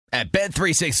At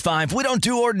Bet365, we don't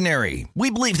do ordinary. We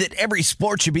believe that every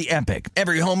sport should be epic.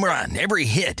 Every home run, every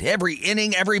hit, every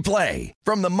inning, every play.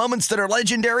 From the moments that are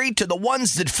legendary to the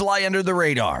ones that fly under the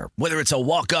radar. Whether it's a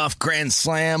walk-off grand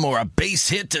slam or a base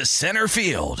hit to center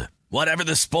field. Whatever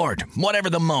the sport, whatever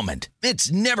the moment.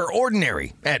 It's never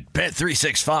ordinary at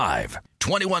Bet365.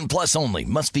 21 plus only.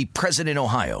 Must be present in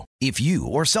Ohio. If you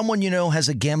or someone you know has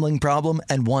a gambling problem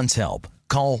and wants help,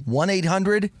 call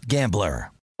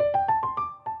 1-800-GAMBLER.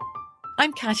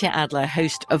 I'm Katya Adler,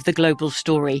 host of The Global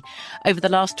Story. Over the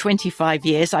last 25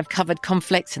 years, I've covered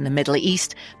conflicts in the Middle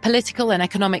East, political and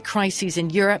economic crises in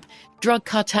Europe, drug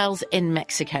cartels in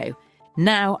Mexico.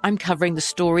 Now I'm covering the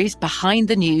stories behind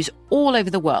the news all over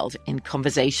the world in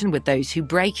conversation with those who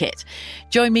break it.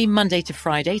 Join me Monday to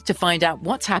Friday to find out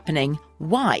what's happening,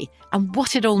 why, and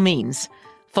what it all means.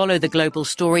 Follow The Global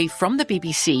Story from the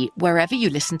BBC wherever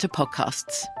you listen to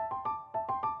podcasts.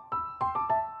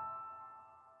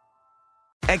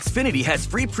 Xfinity has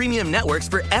free premium networks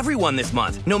for everyone this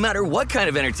month, no matter what kind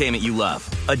of entertainment you love.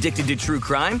 Addicted to true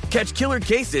crime? Catch killer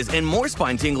cases and more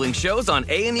spine-tingling shows on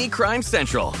A&E Crime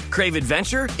Central. Crave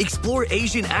adventure? Explore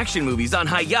Asian action movies on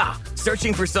Hi-YAH.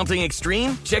 Searching for something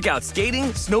extreme? Check out skating,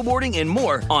 snowboarding, and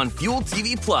more on Fuel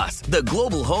TV Plus, the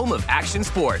global home of action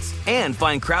sports. And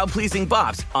find crowd-pleasing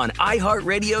bops on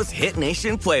iHeartRadio's Hit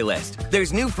Nation playlist.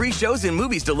 There's new free shows and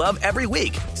movies to love every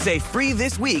week. Say free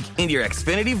this week in your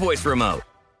Xfinity voice remote.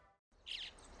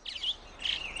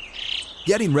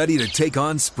 Getting ready to take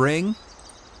on spring?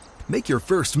 Make your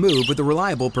first move with the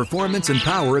reliable performance and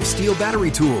power of Steel battery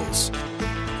tools.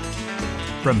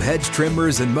 From hedge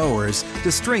trimmers and mowers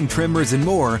to string trimmers and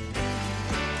more,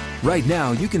 right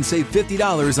now you can save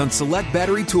 $50 on select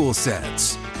battery tool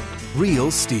sets.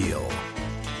 Real Steel.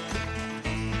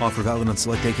 Offer valid on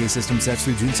select AK system sets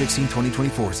through June 16,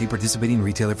 2024. See participating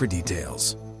retailer for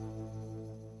details.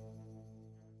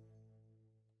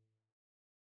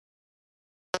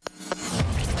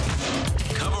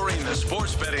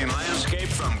 Sports betting landscape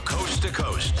from coast to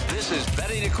coast. This is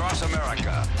Betting Across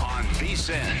America on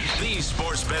VSiN, the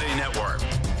Sports Betting Network.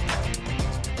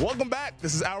 Welcome back.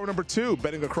 This is hour number 2,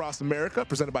 Betting Across America,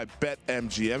 presented by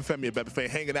BetMGM. Femi and Bebefe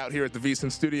hanging out here at the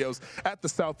VSiN studios at the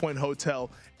South Point Hotel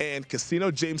and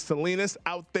Casino. James Salinas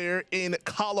out there in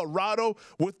Colorado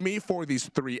with me for these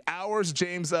 3 hours.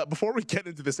 James, before we get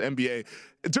into this NBA,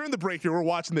 during the break here, we're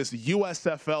watching this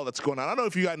USFL that's going on. I don't know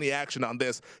if you got any action on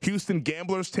this. Houston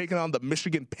Gamblers taking on the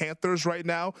Michigan Panthers right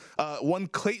now. One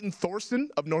Clayton Thorson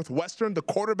of Northwestern, the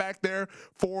quarterback there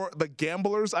for the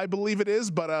Gamblers, I believe it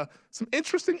is. But some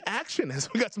interesting action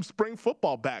as we got some spring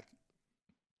football back.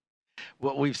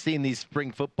 Well, we've seen these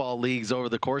spring football leagues over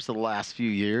the course of the last few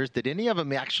years. Did any of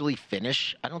them actually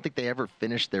finish? I don't think they ever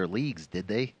finished their leagues, did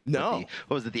they? No.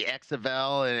 What was it, the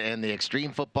XFL and the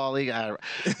Extreme Football League? I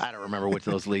don't remember which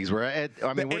of those leagues were.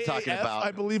 I mean, we're talking about,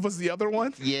 I believe, was the other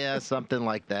one. Yeah, something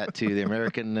like that too. The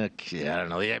American, I don't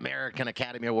know, the American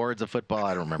Academy Awards of Football.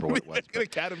 I don't remember what it was. American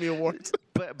Academy Awards.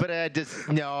 But I just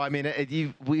no. I mean,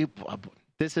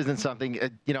 this isn't something.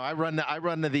 I run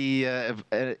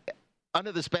the.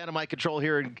 Under the span of my control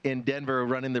here in Denver,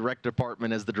 running the rec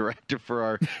department as the director for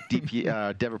our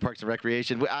Denver Parks and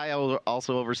Recreation. I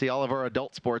also oversee all of our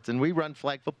adult sports, and we run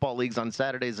flag football leagues on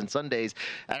Saturdays and Sundays.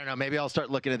 I don't know, maybe I'll start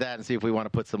looking at that and see if we want to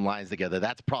put some lines together.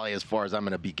 That's probably as far as I'm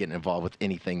going to be getting involved with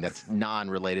anything that's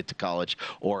non-related to college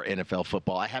or NFL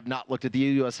football. I have not looked at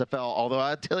the USFL, although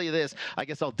I'll tell you this, I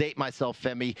guess I'll date myself,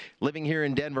 Femi. Living here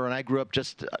in Denver, and I grew up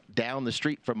just down the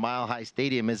street from Mile High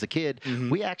Stadium as a kid,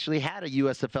 we actually had a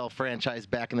USFL franchise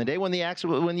back in the day when the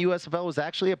USFL was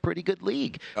actually a pretty good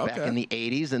league back in the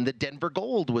 80s, and the Denver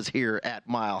Gold was here at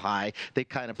Mile High. They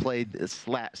kind of played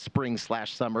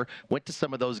spring/summer, went to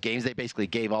some of those games. They basically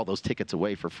gave all those tickets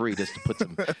away for free just to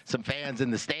put some fans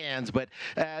in the stands, but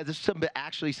there's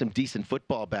some decent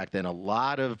football back then. A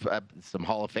lot of some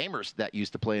Hall of Famers that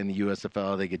used to play in the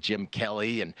USFL. They get Jim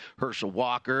Kelly and Herschel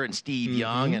Walker and Steve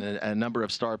Young and a number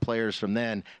of star players from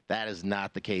then. That is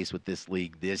not the case with this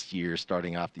league this year,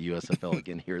 starting off the USFL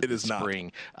again here this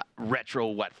spring.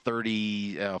 Retro, 40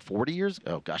 years?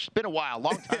 Oh, gosh. It's been a while.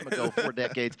 Long time ago, 4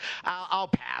 decades. I'll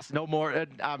pass. No more.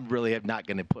 I really am not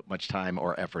going to put much time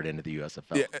or effort into the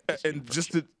USFL. Yeah, and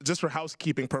just for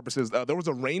housekeeping purposes, there was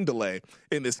a rain delay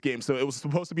in this game. So it was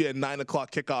supposed to be a 9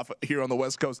 o'clock kickoff here on the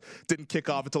West Coast. Didn't kick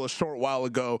off until a short while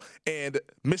ago. And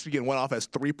Michigan went off as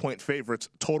 3-point favorites,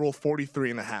 total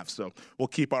 43.5. So we'll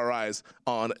keep our eyes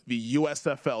on the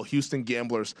USFL Houston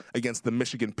Gamblers against the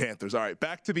Michigan Panthers. All right,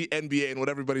 back to the NBA and what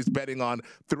everybody's betting on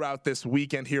throughout this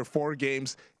weekend here. 4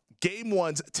 games. Game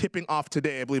 1's tipping off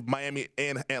today. I believe Miami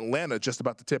and Atlanta just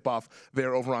about to tip off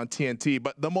there over on TNT.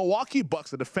 But the Milwaukee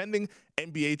Bucks, the defending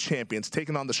NBA champions,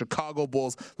 taking on the Chicago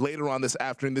Bulls later on this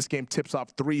afternoon. This game tips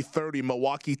off 3:30.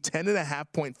 Milwaukee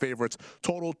 10.5-point favorites.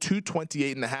 Total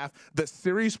 228.5. The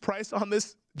series price on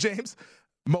this, James,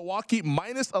 Milwaukee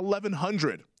minus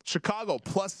 1,100. Chicago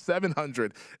plus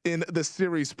 700 in the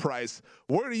series price.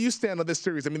 Where do you stand on this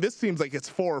series? I mean, this seems like it's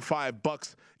 $4 or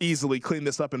 $5 easily. Clean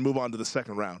this up and move on to the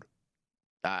second round.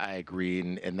 I agree,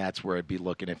 and that's where I'd be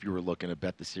looking if you were looking to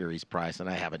bet the series price, and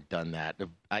I haven't done that.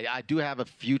 I do have a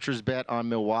futures bet on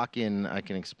Milwaukee, and I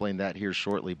can explain that here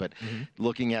shortly. But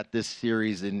looking at this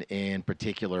series in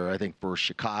particular, I think for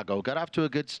Chicago, got off to a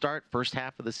good start first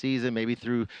half of the season, maybe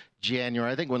through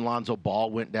January. I think when Lonzo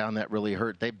Ball went down, that really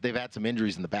hurt. They've had some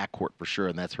injuries in the backcourt for sure,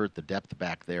 and that's hurt the depth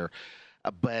back there.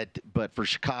 But for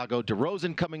Chicago,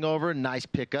 DeRozan coming over, nice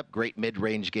pickup, great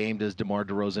mid-range game does DeMar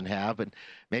DeRozan have, and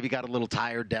maybe got a little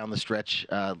tired down the stretch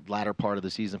latter part of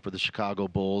the season for the Chicago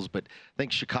Bulls. But I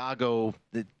think Chicago,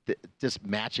 just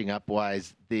matching up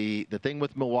wise, the thing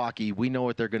with Milwaukee, we know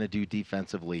what they're going to do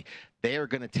defensively. They are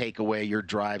going to take away your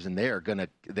drives, and they are going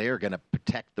to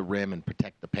protect the rim and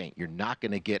protect the paint. You're not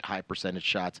going to get high percentage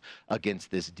shots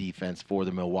against this defense for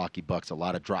the Milwaukee Bucks. A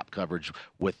lot of drop coverage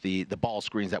with the ball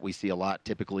screens that we see a lot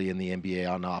typically in the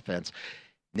NBA on offense.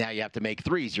 Now you have to make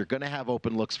threes. You're going to have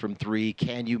open looks from three.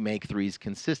 Can you make threes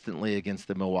consistently against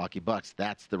the Milwaukee Bucks?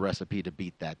 That's the recipe to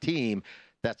beat that team.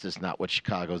 That's just not what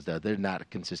Chicago's done. They're not a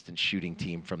consistent shooting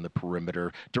team from the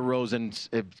perimeter. DeRozan's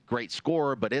a great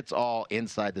scorer, but it's all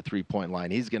inside the three-point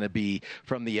line. He's going to be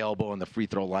from the elbow and the free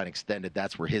throw line extended.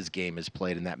 That's where his game is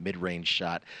played in that mid-range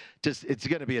shot. Just it's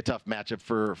going to be a tough matchup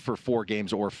for 4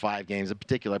 games or 5 games in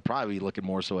particular. Probably looking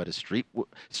more so at a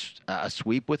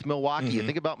sweep with Milwaukee. You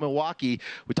think about Milwaukee.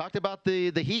 We talked about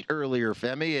the Heat earlier,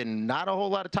 Femi, and not a whole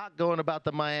lot of talk going about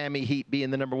the Miami Heat being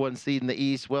the number 1 seed in the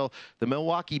East. Well, the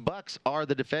Milwaukee Bucks are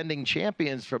the defending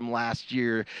champions from last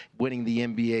year, winning the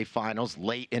NBA Finals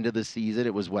late into the season.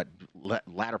 It was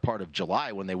latter part of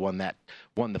July when they won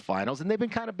the finals, and they've been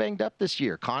kind of banged up this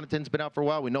year. Connaughton's been out for a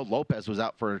while. We know Lopez was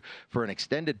out for an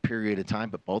extended period of time,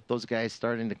 but both those guys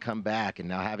starting to come back, and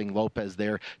now having Lopez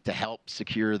there to help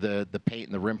secure the paint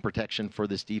and the rim protection for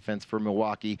this defense for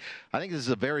Milwaukee. I think this is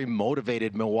a very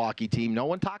motivated Milwaukee team. No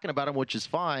one talking about them, which is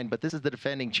fine, but this is the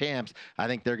defending champs. I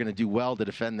think they're going to do well to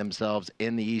defend themselves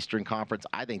in the Eastern Conference.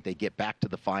 I think they get back to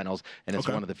the finals, and it's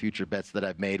one of the future bets that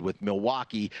I've made with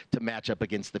Milwaukee to match up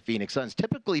against the Phoenix Suns.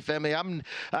 Typically, Femi,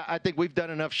 I think we've done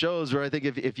enough shows where I think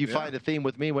if you find a theme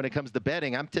with me when it comes to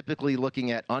betting, I'm typically looking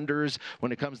at unders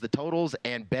when it comes to totals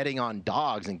and betting on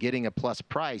dogs and getting a plus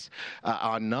price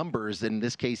on numbers. In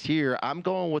this case here, I'm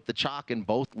going with the chalk in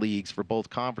both leagues for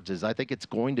both conferences. I think it's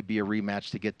going to be a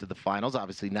rematch to get to the finals.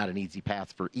 Obviously not an easy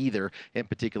path for either, in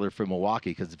particular for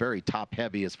Milwaukee, because it's very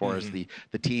top-heavy as far as the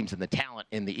teams and the talent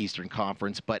in the Eastern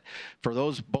Conference. But for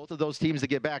both of those teams to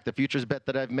get back, the futures bet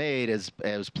that I've made is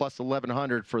plus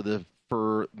 1,100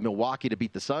 for Milwaukee to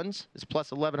beat the Suns is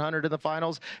plus 1,100 in the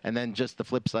finals. And then just the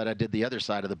flip side, I did the other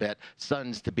side of the bet,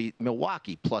 Suns to beat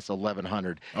Milwaukee plus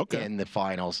 1,100 in the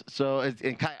finals. So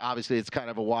obviously it's kind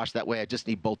of a wash that way. I just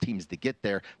need both teams to get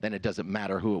there. Then it doesn't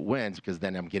matter who it wins, because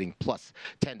then I'm getting plus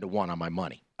 10-1 on my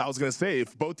money. I was going to say,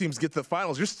 if both teams get to the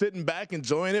finals, you're sitting back,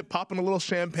 enjoying it, popping a little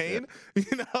champagne. Yeah.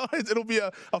 You know, it'll be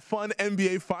a fun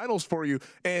NBA Finals for you.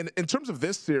 And in terms of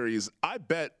this series, I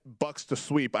bet Bucks to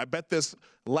sweep. I bet this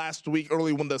last week,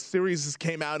 early when the series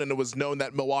came out and it was known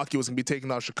that Milwaukee was going to be taking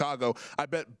on Chicago. I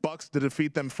bet Bucks to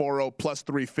defeat them 4-0 plus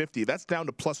 350. That's down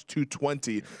to plus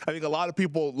 220. I think a lot of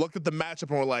people looked at the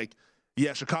matchup and were like,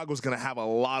 yeah, Chicago's going to have a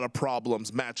lot of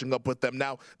problems matching up with them.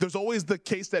 Now, there's always the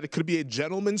case that it could be a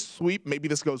gentleman's sweep. Maybe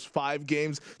this goes 5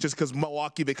 games just because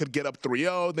Milwaukee, they could get up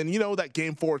 3-0. Then, you know, that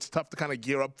game 4, it's tough to kind of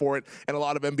gear up for it. And a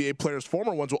lot of NBA players,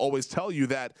 former ones, will always tell you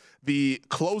that the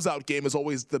closeout game is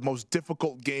always the most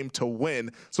difficult game to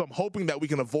win. So I'm hoping that we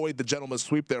can avoid the gentleman's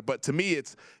sweep there. But to me,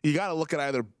 you got to look at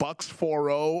either Bucks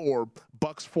 4-0 or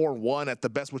Bucks 4-1 at the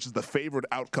best, which is the favored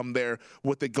outcome there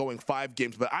with it going 5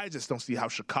 games. But I just don't see how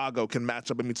Chicago can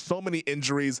match up. I mean, so many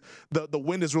injuries. The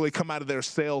wind has really come out of their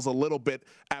sails a little bit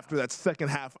after that second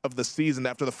half of the season.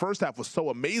 After the first half was so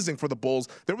amazing for the Bulls.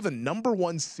 They were the number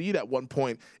 1 seed at one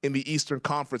point in the Eastern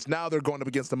Conference. Now they're going up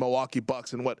against the Milwaukee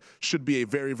Bucks in what should be a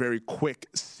very, very quick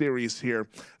series here.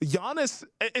 Giannis,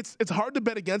 it's hard to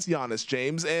bet against Giannis,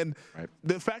 James. And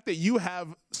the fact that you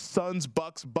have Suns,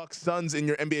 Bucks, Suns in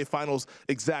your NBA Finals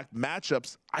exact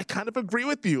matchups, I kind of agree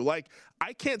with you. Like,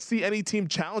 I can't see any team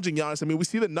challenging Giannis. I mean, we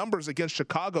see the numbers against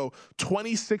Chicago,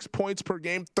 26 points per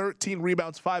game, 13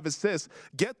 rebounds, 5 assists.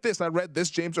 Get this, I read this,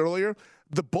 James, earlier.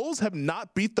 The Bulls have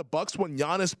not beat the Bucks when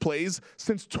Giannis plays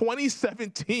since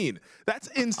 2017. That's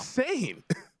insane.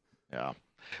 Yeah.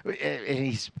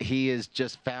 And he has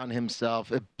just found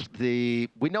himself. We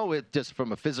know it just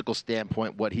from a physical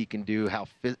standpoint what he can do,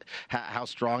 how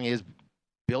strong he is,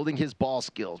 building his ball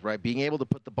skills, right? Being able to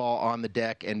put the ball on the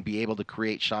deck and be able to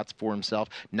create shots for himself.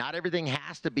 Not everything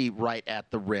has to be right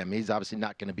at the rim. He's obviously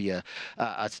not going to be a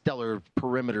stellar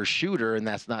perimeter shooter, and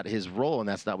that's not his role, and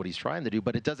that's not what he's trying to do.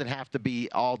 But it doesn't have to be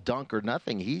all dunk or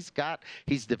nothing. He's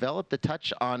developed the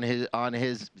touch on his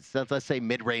let's say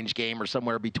mid-range game, or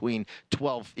somewhere between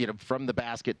 12, from the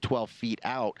basket, 12 feet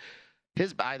out.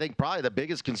 I think probably the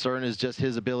biggest concern is just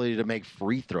his ability to make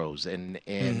free throws and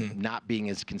not being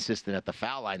as consistent at the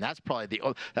foul line. That's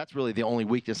really the only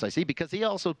weakness I see, because he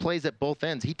also plays at both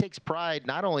ends. He takes pride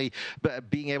not only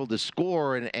being able to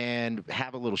score and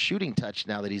have a little shooting touch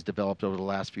now that he's developed over the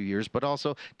last few years, but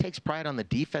also takes pride on the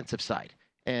defensive side.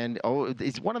 And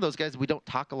he's one of those guys we don't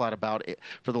talk a lot about it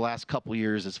for the last couple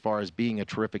years as far as being a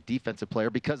terrific defensive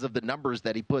player because of the numbers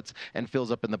that he puts and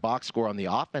fills up in the box score on the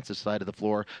offensive side of the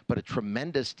floor, but a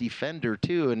tremendous defender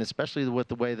too, and especially with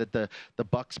the way that the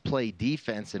Bucks play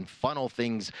defense and funnel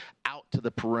things out to the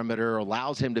perimeter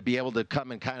allows him to be able to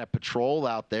come and kind of patrol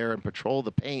out there and patrol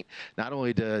the paint, not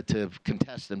only to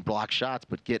contest and block shots,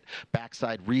 but get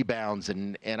backside rebounds.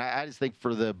 And I just think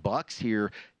for the Bucks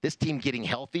here, this team getting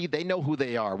healthy, they know who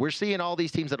they are. We're seeing all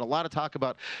these teams that a lot of talk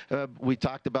about. We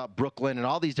talked about Brooklyn and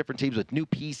all these different teams with new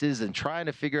pieces and trying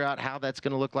to figure out how that's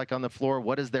going to look like on the floor.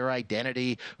 What is their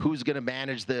identity? Who's going to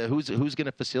manage who's going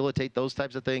to facilitate those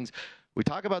types of things? We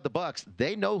talk about the Bucks.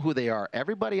 They know who they are.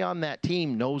 Everybody on that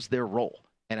team knows their role.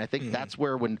 And I think that's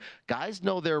where when guys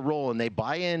know their role and they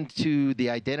buy into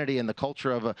the identity and the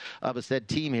culture of a said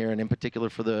team here, and in particular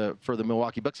for the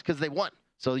Milwaukee Bucks, because they won.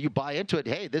 So you buy into it.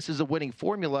 Hey, this is a winning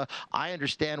formula. I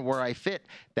understand where I fit.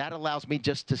 That allows me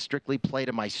just to strictly play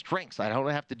to my strengths. I don't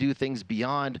have to do things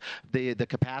beyond the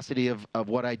capacity of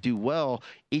what I do well.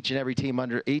 Each and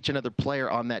other player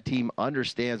on that team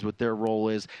understands what their role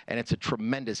is, and it's a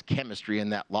tremendous chemistry in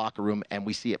that locker room, and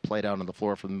we see it played out on the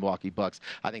floor for the Milwaukee Bucks.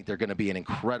 I think they're going to be an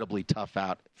incredibly tough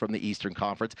out from the Eastern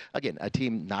Conference. Again, a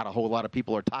team not a whole lot of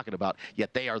people are talking about,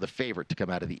 yet they are the favorite to come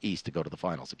out of the East to go to the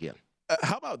finals again.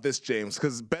 How about this, James?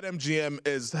 Because BetMGM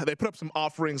they put up some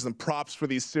offerings and props for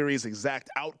these series, exact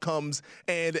outcomes,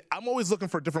 and I'm always looking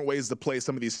for different ways to play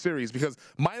some of these series because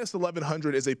minus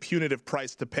 1,100 is a punitive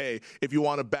price to pay if you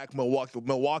want to back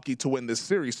Milwaukee to win this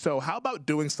series. So how about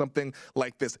doing something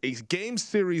like this, a game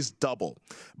series double?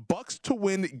 Bucks to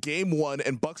win game one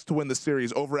and Bucks to win the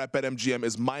series over at BetMGM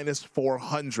is minus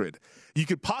 400. You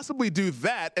could possibly do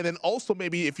that, and then also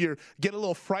maybe if you're getting a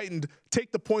little frightened,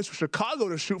 take the points for Chicago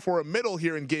to shoot for a middle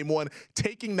here in game one,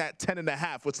 taking that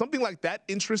 10.5. Would something like that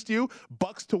interest you?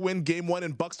 Bucks to win game one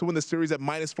and Bucks to win the series at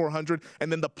minus 400,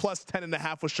 and then the plus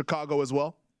 10.5 with Chicago as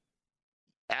well?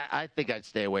 I think I'd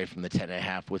stay away from the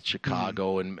 10.5 with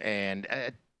Chicago, and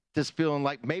just feeling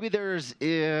like maybe there's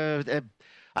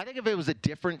I think if it was a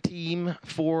different team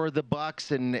for the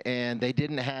Bucks and they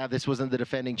didn't have, this wasn't the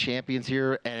defending champions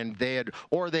here, and they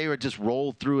were just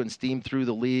rolled through and steamed through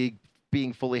the league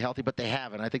being fully healthy, but they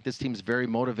haven't. I think this team's very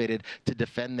motivated to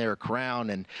defend their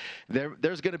crown, and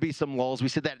there's going to be some lulls. We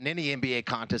said that in any NBA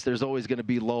contest, there's always going to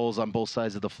be lulls on both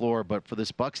sides of the floor, but for this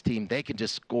Bucks team, they can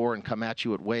just score and come at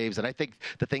you at waves, and I think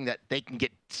the thing that they can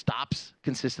get stops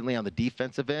consistently on the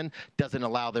defensive end doesn't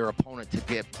allow their opponent to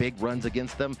get big runs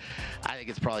against them. I think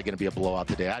it's probably going to be a blowout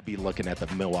today. I'd be looking at the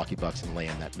Milwaukee Bucks and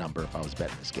laying that number if I was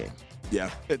betting this game. Yeah,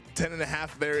 at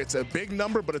 10.5 there. It's a big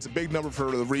number, but it's a big number for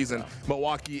the reason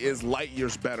Milwaukee is light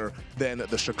years better than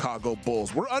the Chicago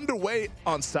Bulls. We're underway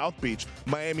on South Beach.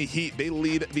 Miami Heat, they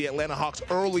lead the Atlanta Hawks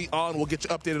early on. We'll get you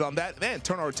updated on that, then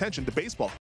turn our attention to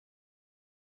baseball.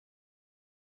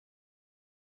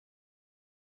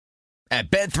 At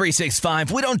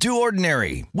Bet365, we don't do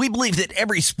ordinary. We believe that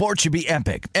every sport should be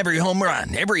epic. Every home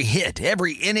run, every hit,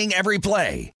 every inning, every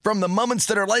play. From the moments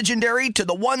that are legendary to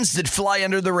the ones that fly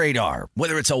under the radar.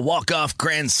 Whether it's a walk-off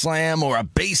grand slam or a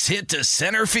base hit to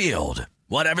center field.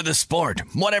 Whatever the sport,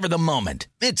 whatever the moment.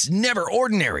 It's never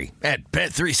ordinary at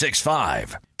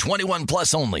Bet365. 21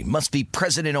 plus only. Must be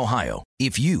present in Ohio.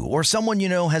 If you or someone you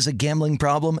know has a gambling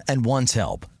problem and wants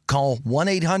help, call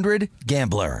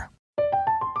 1-800-GAMBLER.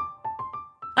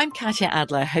 I'm Katya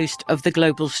Adler, host of The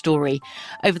Global Story.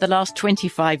 Over the last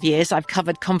 25 years, I've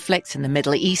covered conflicts in the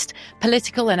Middle East,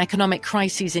 political and economic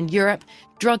crises in Europe,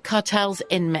 drug cartels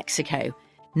in Mexico.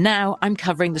 Now I'm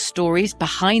covering the stories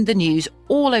behind the news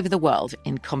all over the world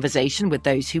in conversation with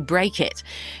those who break it.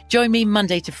 Join me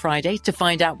Monday to Friday to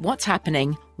find out what's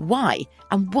happening, why,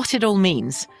 and what it all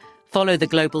means. Follow The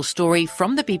Global Story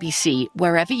from the BBC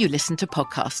wherever you listen to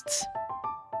podcasts.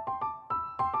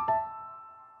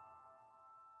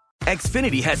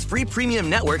 Xfinity has free premium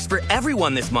networks for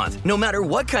everyone this month, no matter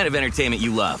what kind of entertainment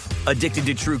you love. Addicted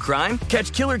to true crime?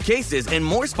 Catch killer cases and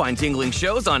more spine-tingling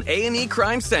shows on A&E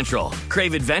Crime Central.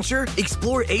 Crave adventure?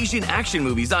 Explore Asian action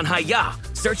movies on Hi-Ya.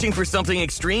 Searching for something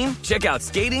extreme? Check out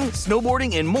skating,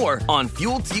 snowboarding, and more on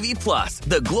Fuel TV Plus,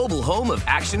 the global home of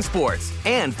action sports.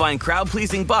 And find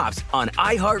crowd-pleasing bops on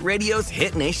iHeartRadio's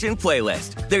Hit Nation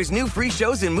playlist. There's new free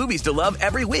shows and movies to love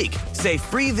every week. Say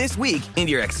free this week in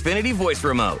your Xfinity voice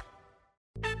remote.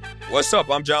 What's up?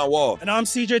 I'm John Wall. And I'm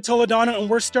CJ Toledano, and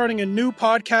we're starting a new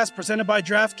podcast presented by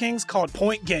DraftKings called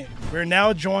Point Game. We're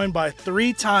now joined by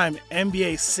three-time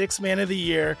NBA Sixth Man of the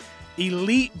Year,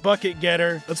 elite bucket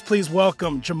getter. Let's please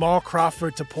welcome Jamal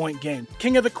Crawford to Point Game.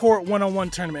 King of the Court one-on-one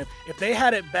tournament. If they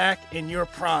had it back in your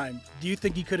prime, do you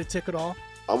think you could have took it all?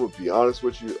 I'm going to be honest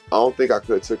with you. I don't think I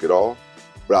could have took it all,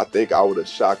 but I think I would have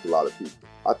shocked a lot of people.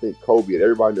 I think Kobe and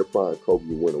everybody in their prime, Kobe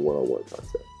would win a one-on-one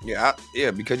contest. Yeah,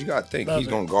 because you got to think he's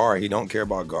going to guard. He don't care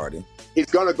about guarding. He's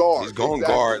going to guard. He's going to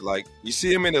guard. Like, you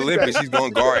see him in the Olympics, he's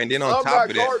going to guard. And then on top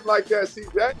of that. I'm not guarding like that,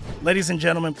 CJ. Ladies and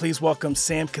gentlemen, please welcome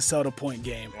Sam Cassell to Point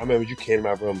Game. I remember you came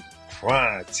out from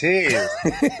prime 10.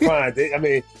 I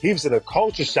mean, he was in a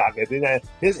culture shock. And then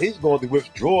he's going through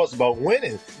withdrawals about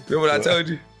winning. Remember what I told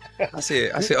you? I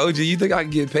said, OG, you think I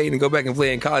can get paid and go back and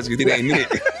play in college because it ain't it?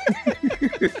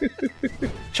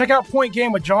 Check out Point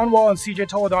Game with John Wall and CJ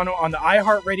Toledano on the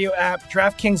iHeartRadio app,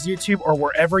 DraftKings YouTube, or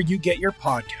wherever you get your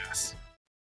podcasts.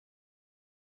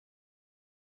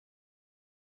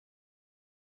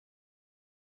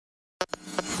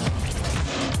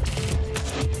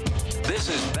 This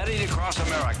is Betting Across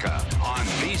America on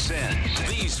VSiN,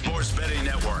 the Sports Betting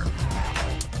Network.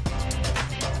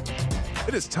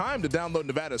 It is time to download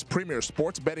Nevada's premier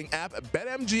sports betting app,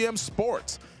 BetMGM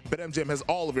Sports. BetMGM has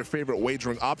all of your favorite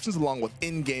wagering options, along with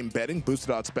in-game betting, boosted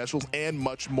odds specials, and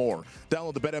much more.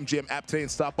 Download the BetMGM app today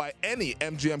and stop by any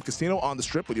MGM casino on the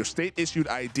Strip with your state-issued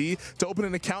ID to open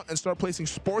an account and start placing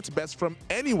sports bets from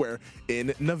anywhere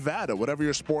in Nevada. Whatever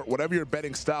your sport, whatever your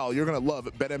betting style, you're going to love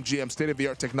BetMGM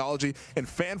state-of-the-art technology and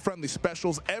fan-friendly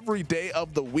specials every day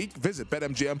of the week. Visit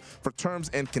BetMGM for terms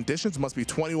and conditions. Must be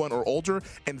 21 or older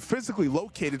and physically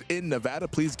located in Nevada.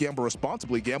 Please gamble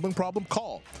responsibly. Gambling problem?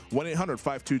 Call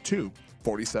 1-800-522-4700.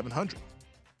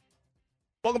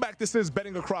 Welcome back. This is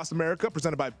Betting Across America,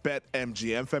 presented by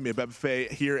BetMGM. Femi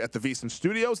Abebefe here at the VSiN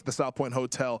Studios at the South Point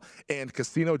Hotel and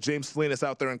Casino. James Salinas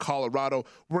out there in Colorado.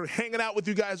 We're hanging out with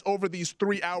you guys over these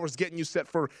 3 hours, getting you set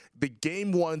for the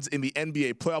game ones in the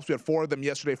NBA playoffs. We had 4 of them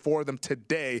yesterday, 4 of them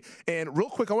today. And real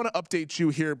quick, I want to update you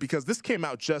here because this came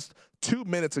out just 2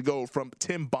 minutes ago from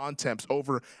Tim Bontemps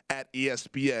over at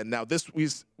ESPN. Now,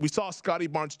 we saw Scotty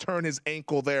Barnes turn his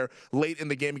ankle there late in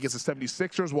the game against the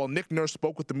 76ers. While Nick Nurse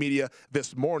spoke with the media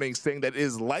this morning saying that it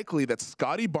is likely that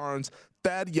Scotty Barnes,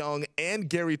 Thad Young, and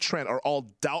Gary Trent are all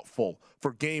doubtful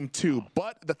for Game 2,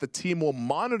 but that the team will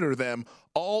monitor them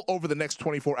all over the next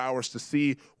 24 hours to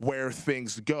see where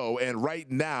things go. And right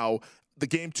now, the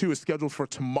Game 2 is scheduled for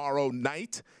tomorrow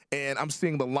night, and I'm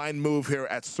seeing the line move here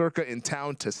at Circa in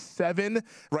town to 7.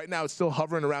 Right now, it's still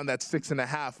hovering around that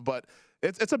 6.5, but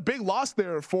it's a big loss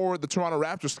there for the Toronto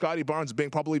Raptors. Scotty Barnes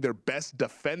being probably their best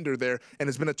defender there and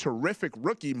has been a terrific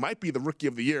rookie, might be the rookie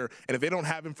of the year. And if they don't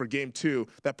have him for Game 2,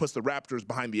 that puts the Raptors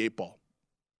behind the 8 ball.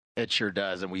 It sure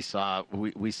does, and we saw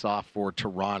for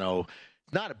Toronto,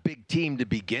 not a big team to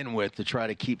begin with, to try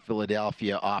to keep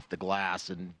Philadelphia off the glass,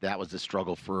 and that was a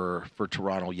struggle for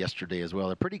Toronto yesterday as well.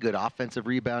 A pretty good offensive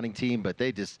rebounding team, but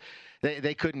they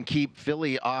couldn't keep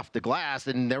Philly off the glass,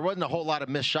 and there wasn't a whole lot of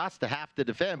missed shots to have to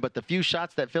defend, but the few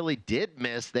shots that Philly did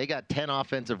miss, they got 10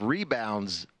 offensive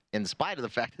rebounds in spite of the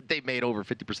fact that they made over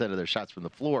 50% of their shots from the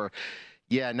floor.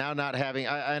 Yeah, now not having –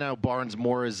 I know Barnes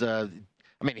more is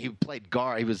he played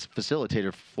guard. He was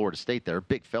facilitator for Florida State there.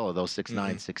 Big fellow, though, 6'9",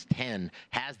 6'10",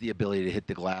 has the ability to hit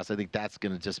the glass. I think that's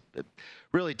going to just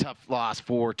really tough loss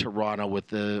for Toronto with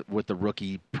the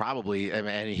rookie probably.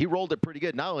 And he rolled it pretty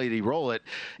good. Not only did he roll it,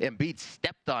 Embiid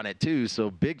stepped on it, too.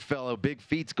 So big fellow, big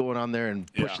feet's going on there and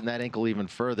pushing that ankle even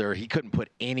further. He couldn't put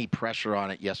any pressure on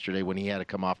it yesterday when he had to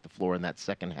come off the floor in that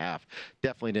second half.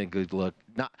 Definitely didn't good look.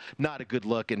 Not a good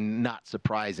look, and not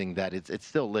surprising that it's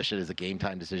still listed as a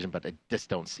game-time decision, but I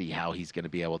just don't see how he's going to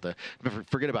be able to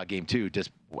forget about Game 2,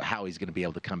 just how he's going to be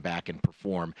able to come back and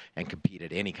perform and compete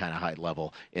at any kind of high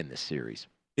level in this series.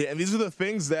 Yeah, and these are the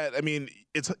things that, I mean,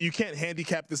 you can't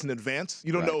handicap this in advance.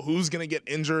 You don't know who's going to get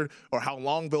injured or how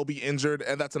long they'll be injured,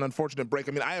 and that's an unfortunate break.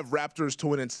 I mean, I have Raptors to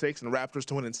win in 6 and Raptors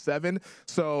to win in 7,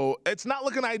 so it's not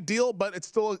looking ideal, but it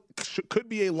still could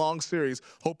be a long series,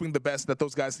 hoping the best that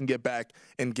those guys can get back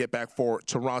for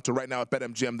Toronto. Right now at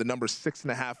BetMGM, the number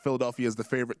 6.5. Philadelphia is the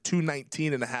favorite.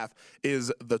 219.5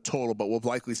 is the total, but we'll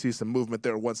likely see some movement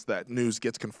there once that news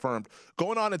gets confirmed.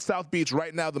 Going on at South Beach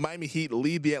right now, the Miami Heat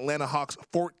lead the Atlanta Hawks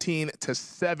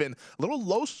 14-7. A little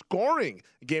low scoring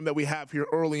game that we have here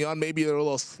early on. Maybe they're a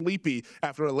little sleepy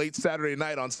after a late Saturday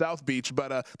night on South Beach,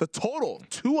 but the total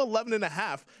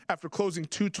 211.5 after closing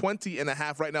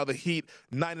 220.5. Right now the Heat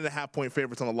 9.5-point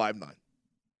favorites on the live 9.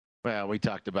 Well, we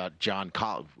talked about John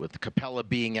Collins with Capella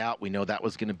being out. We know that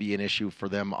was going to be an issue for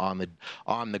them on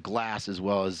the glass, as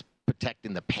well as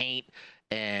protecting the paint.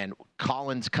 And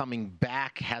Collins coming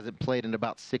back, hasn't played in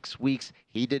about 6 weeks.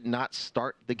 He did not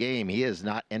start the game. He has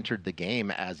not entered the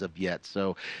game as of yet.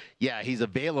 So, yeah, he's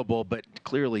available, but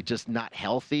clearly just not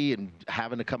healthy and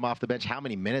having to come off the bench. How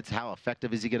many minutes, how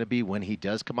effective is he going to be when he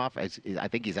does come off? I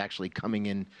think he's actually coming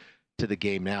in to the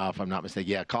game now, if I'm not mistaken.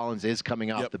 Yeah, Collins is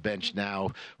coming off the bench now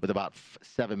with about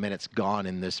 7 minutes gone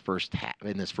in this first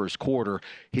quarter.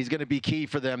 He's going to be key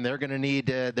for them. They're going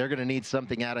to need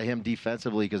something out of him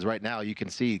defensively, because right now you can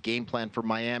see game plan for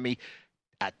Miami: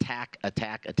 attack,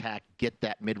 get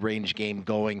that mid-range game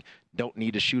going. Don't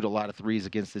need to shoot a lot of threes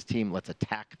against this team. Let's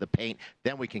attack the paint.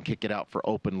 Then we can kick it out for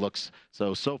open looks.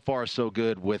 So far, so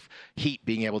good with Heat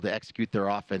being able to execute their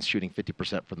offense, shooting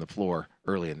 50% from the floor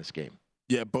early in this game.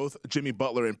 Yeah, both Jimmy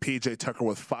Butler and P.J. Tucker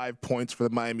with 5 points for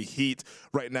the Miami Heat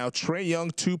right now. Trae Young,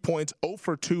 2 points, 0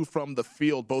 for 2 from the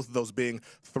field, both of those being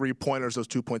three-pointers. Those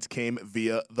 2 points came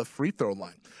via the free throw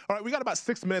line. All right, we got about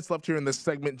 6 minutes left here in this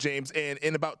segment, James, and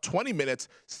in about 20 minutes,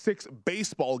 6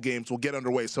 baseball games will get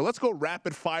underway. So let's go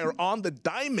rapid fire on the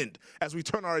diamond as we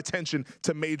turn our attention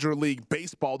to Major League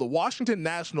Baseball. The Washington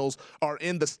Nationals are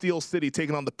in the Steel City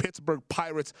taking on the Pittsburgh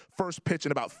Pirates. First pitch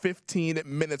in about 15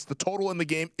 minutes. The total in the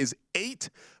game is 8.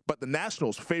 But the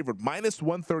Nationals favored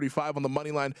 -135 on the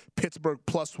money line, Pittsburgh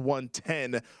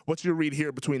 +110. What's your read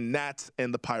here between Nats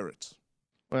and the Pirates?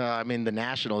 Well, I mean, the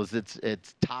Nationals,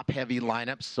 it's top-heavy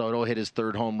lineup. Soto hit his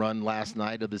 3rd home run last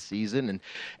night of the season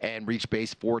and reached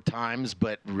base 4 times.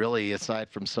 But really, aside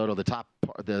from Soto,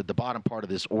 the bottom part of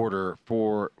this order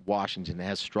for Washington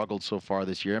has struggled so far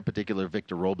this year. In particular,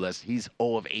 Victor Robles, he's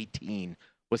 0 of 18.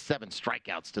 With 7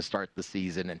 strikeouts to start the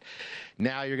season. And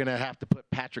now you're going to have to put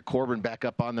Patrick Corbin back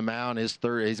up on the mound. He's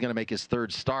going to make his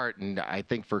 3rd start. And I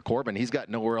think for Corbin, he's got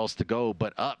nowhere else to go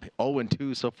but up.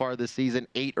 0-2 so far this season,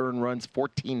 8 earned runs,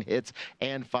 14 hits,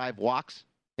 and 5 walks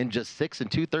in just 6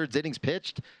 2/3 innings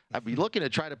pitched. I'd be looking to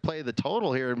try to play the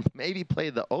total here and maybe play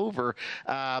the over.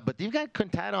 But you've got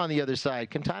Quintana on the other side.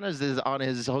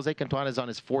 Jose Quintana is on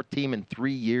his 4th team in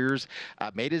 3 years.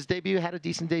 Made his debut, had a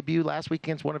decent debut last week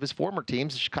against one of his former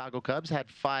teams, the Chicago Cubs. Had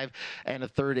 5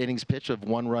 1/3 innings pitch of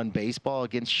 1-run baseball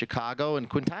against Chicago. And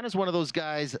Quintana's one of those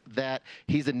guys that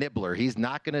he's a nibbler. He's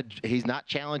not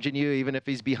challenging you, even if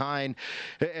he's behind.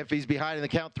 If he's behind in the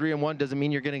count 3-1, doesn't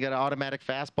mean you're going to get an automatic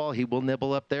fastball. He will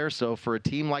nibble up there. So for a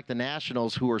team like the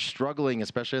Nationals, who are struggling,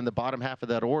 especially in the bottom half of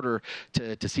that order,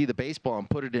 to see the baseball and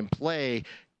put it in play,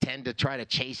 tend to try to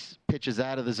chase pitches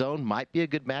out of the zone. Might be a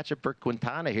good matchup for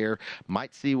Quintana here.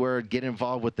 Might see where it'd get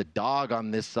involved with the dog on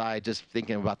this side, just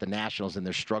thinking about the Nationals and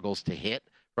their struggles to hit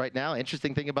right now.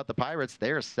 Interesting thing about the Pirates,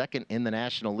 they're 2nd in the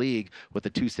National League with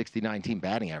a .269 team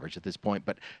batting average at this point,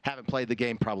 but haven't played the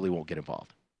game, probably won't get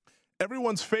involved.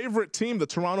 Everyone's favorite team, the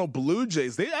Toronto Blue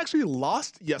Jays, they actually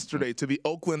lost yesterday to the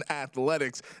Oakland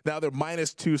Athletics. Now they're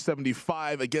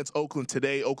 -275 against Oakland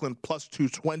today. Oakland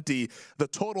 +220. The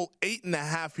total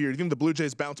 8.5 here. Do you think the Blue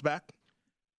Jays bounce back?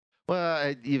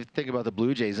 Well, you think about the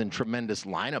Blue Jays and tremendous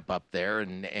lineup up there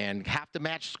and have to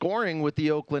match scoring with the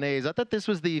Oakland A's. I thought this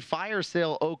was the fire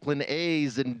sale Oakland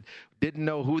A's and didn't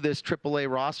know who this AAA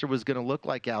roster was going to look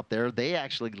like out there. They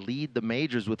actually lead the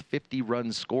majors with 50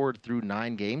 runs scored through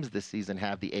 9 games this season,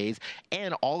 have the A's,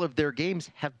 and all of their games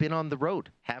have been on the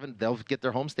road. They'll get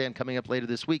their homestand coming up later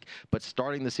this week, but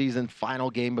starting the season, final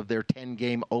game of their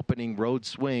 10-game opening road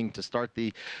swing to start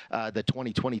the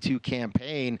 2022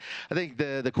 campaign. I think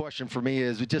the question for me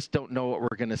is we just don't know what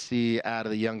we're going to see out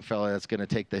of the young fella that's going to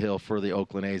take the hill for the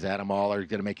Oakland A's. Adam Oller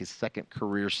going to make his 2nd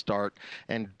career start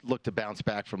and look to bounce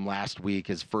back from last week,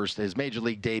 his major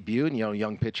league debut, and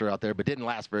young pitcher out there, but didn't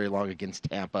last very long against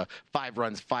Tampa. 5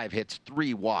 runs, 5 hits,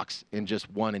 3 walks in just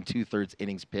 1 2/3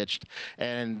 innings pitched.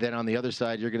 And then on the other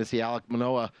side, you're going to see Alek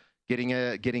Manoah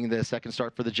getting the second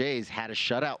start for the Jays. Had a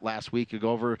shutout last week. You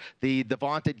go over the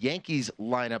vaunted Yankees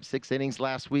lineup, 6 innings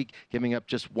last week, giving up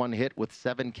just 1 hit with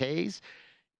 7 Ks.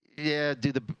 Yeah,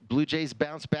 do the Blue Jays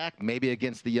bounce back? Maybe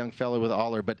against the young fellow with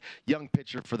Aller, but young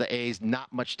pitcher for the A's,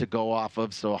 not much to go off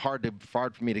of, so hard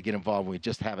for me to get involved. We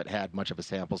just haven't had much of a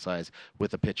sample size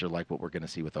with a pitcher like what we're going to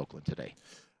see with Oakland today.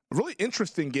 A really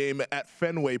interesting game at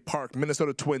Fenway Park.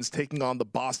 Minnesota Twins taking on the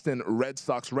Boston Red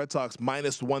Sox. Red Sox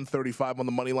minus 135 on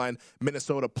the money line.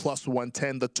 Minnesota plus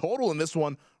 110. The total in this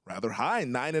one rather high,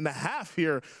 9.5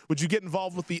 here. Would you get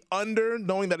involved with the under,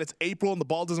 knowing that it's April and the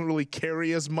ball doesn't really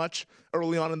carry as much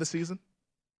early on in the season?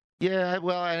 Yeah,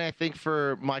 well, and I think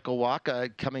for Michael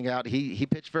Wacha coming out, he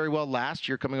pitched very well last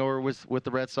year coming over with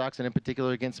the Red Sox, and in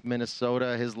particular against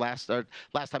Minnesota. His last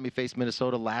time he faced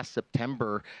Minnesota last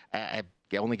September,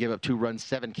 only gave up 2 runs,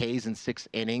 7 Ks in 6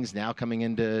 innings. Now coming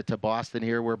into Boston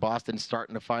here, where Boston's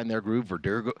starting to find their groove.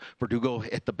 Verdugo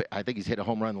I think he's hit a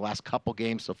home run in the last couple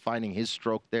games, so finding his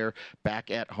stroke there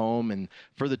back at home. And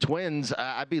for the Twins,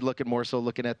 I'd be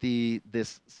looking at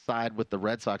this side with the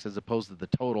Red Sox as opposed to the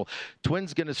total.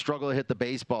 Twins going to struggle to hit the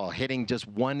baseball, hitting just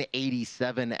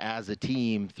 187 as a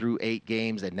team through 8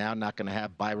 games, and now not going to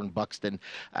have Byron Buxton.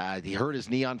 He hurt his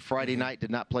knee on Friday night,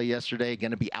 did not play yesterday,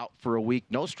 going to be out for a week.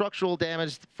 No structural damage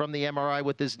from the MRI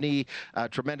with his knee.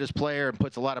 Tremendous player and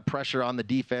puts a lot of pressure on the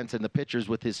defense and the pitchers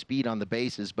with his speed on the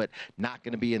bases, but not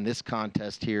going to be in this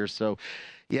contest here. So,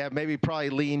 yeah, maybe probably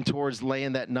lean towards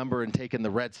laying that number and taking the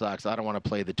Red Sox. I don't want to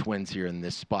play the Twins here in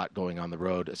this spot going on the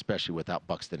road, especially without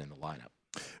Buxton in the lineup.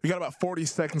 We got about 40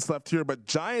 seconds left here, but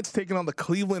Giants taking on the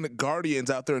Cleveland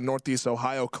Guardians out there in Northeast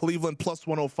Ohio. Cleveland plus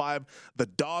 105. The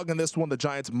dog in this one, the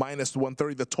Giants minus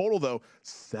 130. The total, though,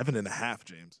 7.5,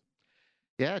 James.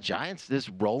 Yeah, Giants is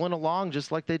rolling along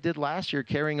just like they did last year,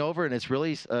 carrying over, and it's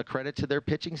really a credit to their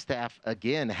pitching staff.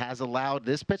 Again,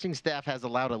 this pitching staff has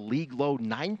allowed a league-low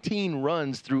 19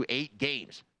 runs through 8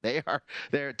 games.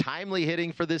 They're timely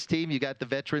hitting for this team. You got the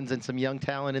veterans and some young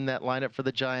talent in that lineup for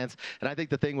the Giants. And I think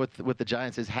the thing with the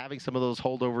Giants is having some of those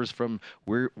holdovers from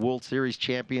World Series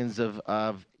champions of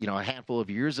a handful of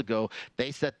years ago.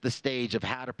 They set the stage of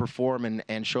how to perform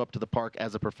and show up to the park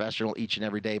as a professional each and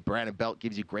every day. Brandon Belt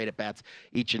gives you great at-bats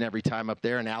each and every time up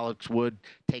there, and Alex Wood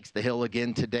takes the hill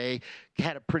again today.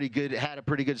 Had a pretty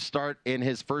good start in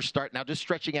his first start. Now just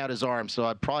stretching out his arm, so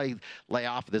I'd probably lay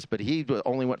off this, but he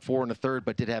only went 4 1/3,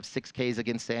 but did have 6 Ks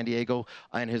against San Diego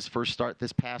in his first start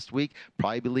this past week.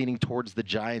 Probably be leaning towards the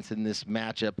Giants in this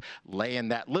matchup, laying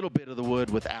that little bit of the wood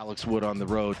with Alex Wood on the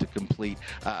road to complete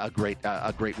a great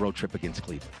road trip against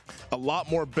Cleveland. A lot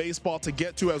more baseball to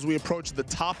get to as we approach the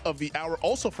top of the hour.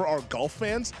 Also for our golf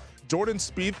fans, Jordan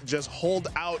Spieth just holed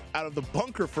out of the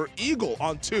bunker for eagle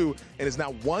on 2 and is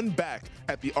now 1 back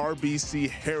at the RBC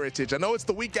Heritage. I know it's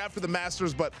the week after the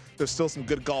Masters, but there's still some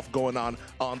good golf going on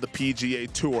the PGA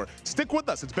Tour. Stick with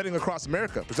us. It's Betting Across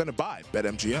America, presented by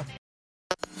BetMGM.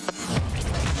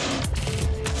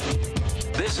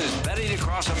 This is Betting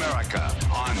Across America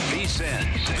on VSiN,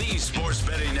 the Sports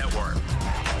Betting Network.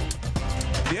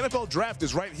 The NFL Draft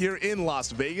is right here in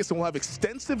Las Vegas, and we'll have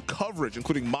extensive coverage,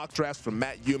 including mock drafts from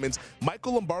Matt Humans.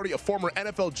 Michael Lombardi, a former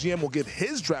NFL GM, will give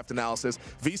his draft analysis.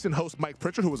 VSiN host Mike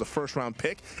Pritchard, who was a first-round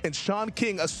pick, and Sean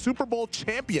King, a Super Bowl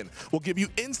champion, will give you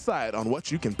insight on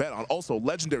what you can bet on. Also,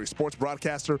 legendary sports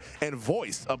broadcaster and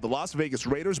voice of the Las Vegas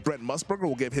Raiders, Brent Musburger,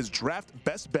 will give his draft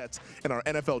best bets in our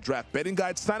NFL Draft betting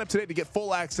guide. Sign up today to get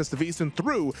full access to VSiN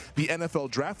through the NFL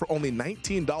Draft for only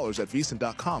 $19 at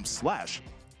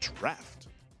VSiN.com/draft.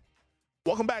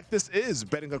 Welcome back. This is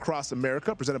Betting Across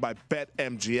America, presented by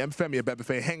BetMGM. Femi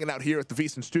Abebefe hanging out here at the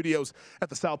VSiN Studios at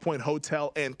the South Point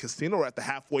Hotel and Casino. We're at the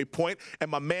halfway point,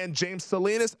 and my man James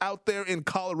Salinas out there in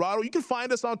Colorado. You can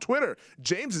find us on Twitter.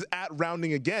 James is at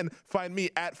Rounding Again. Find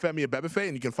me at Femi Abebefe,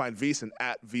 and you can find VSiN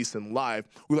at VSiN Live.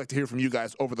 We'd like to hear from you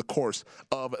guys over the course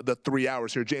of the 3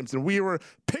 hours here, James. And we were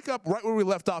pick up right where we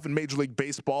left off in Major League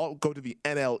Baseball. Go to the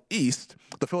NL East.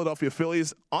 The Philadelphia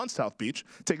Phillies on South Beach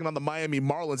taking on the Miami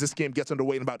Marlins. This game gets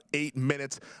underway in about 8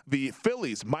 minutes. The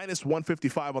Phillies minus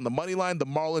 155 on the money line. The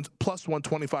Marlins plus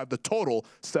 125. The total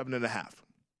 7.5.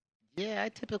 Yeah, I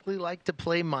typically like to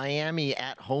play Miami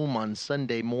at home on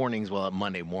Sunday mornings. Well,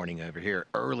 Monday morning over here,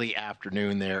 early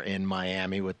afternoon there in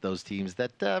Miami with those teams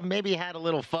that maybe had a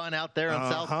little fun out there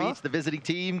on South Beach. The visiting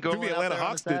team going out there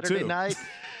on Saturday night.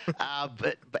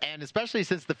 And especially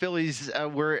since the Phillies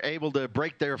were able to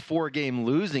break their 4-game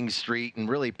losing streak and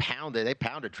really they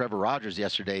pounded Trevor Rogers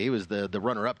yesterday. He was the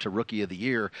runner-up to Rookie of the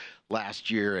Year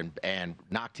last year and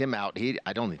knocked him out.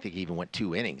 I don't think he even went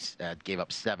 2 innings. Gave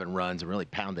up 7 runs and really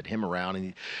pounded him around.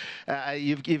 And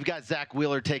you've got Zach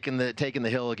Wheeler taking the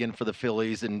hill again for the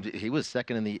Phillies, and he was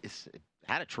second in the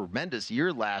had a tremendous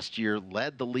year last year,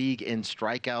 led the league in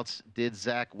strikeouts, did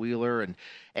Zach Wheeler,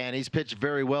 and he's pitched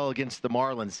very well against the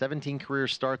Marlins. 17 career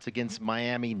starts against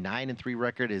Miami, 9-3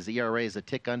 record. His ERA is a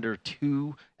tick under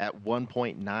 2 at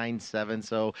 1.97.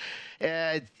 So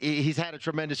he's had a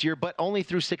tremendous year, but only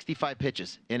threw 65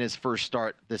 pitches in his first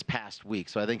start this past week.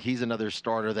 So I think he's another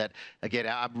starter that, again,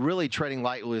 I'm really treading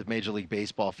lightly with Major League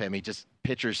Baseball, Femi. Just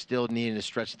pitchers still needing to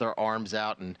stretch their arms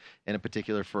out, and in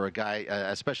particular for a guy,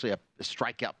 especially a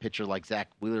strikeout pitcher like Zach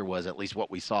Wheeler was, at least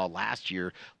what we saw last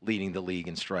year leading the league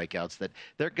in strikeouts, that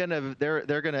they're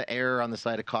gonna err on the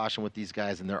side of caution with these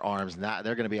guys in their arms.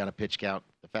 They're gonna be on a pitch count.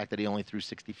 The fact that he only threw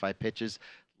 65 pitches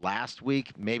last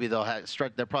week, maybe they're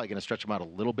probably going to stretch him out a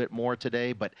little bit more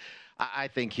today, but I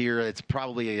think here it's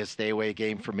probably a stay away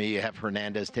game for me. You have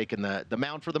Hernandez taking the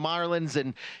mound for the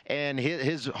Marlins, and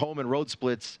his home and road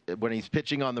splits when he's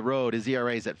pitching on the road, his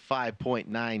ERA is at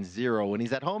 5.90. When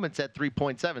he's at home, it's at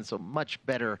 3.7, so much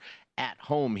better at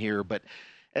home here. But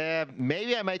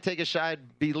maybe I might take a shot,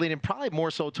 be leaning probably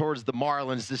more so towards the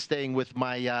Marlins, just staying with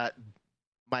my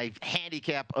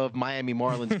handicap of Miami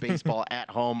Marlins baseball at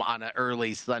home on an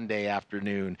early Sunday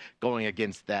afternoon, going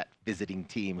against that visiting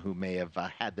team who may have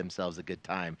had themselves a good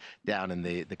time down in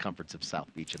the comforts of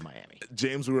South Beach in Miami.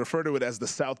 James, we refer to it as the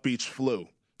South Beach flu.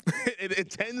 It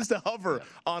tends to hover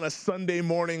on a Sunday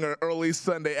morning or early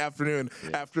Sunday afternoon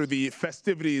after the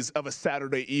festivities of a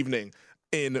Saturday evening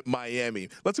in Miami.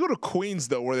 Let's go to Queens,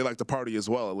 though, where they like to party as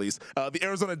well, at least. The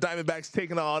Arizona Diamondbacks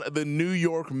taking on the New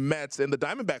York Mets, and the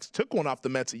Diamondbacks took one off the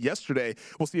Mets yesterday.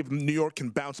 We'll see if New York can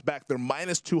bounce back. They're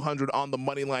minus 200 on the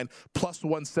money line, plus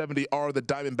 170 are the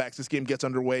Diamondbacks. This game gets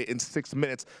underway in 6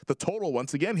 minutes. The total,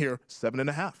 once again here,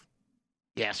 7.5.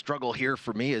 Yeah, struggle here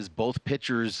for me is both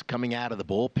pitchers coming out of the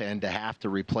bullpen to have to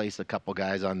replace a couple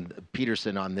guys. On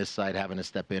Peterson on this side having to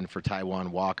step in for Taijuan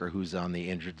Walker, who's on the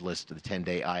injured list of the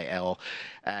 10-day IL.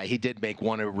 He did make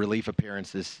one relief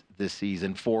appearance this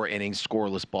season, 4 innings,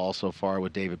 scoreless ball so far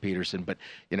with David Peterson. But,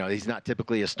 he's not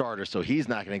typically a starter, so he's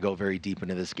not going to go very deep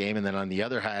into this game. And then on the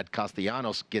other hand,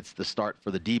 Castellanos gets the start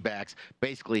for the D-backs.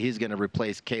 Basically, he's going to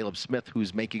replace Caleb Smith,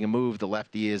 who's making a move, the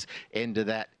lefty is, into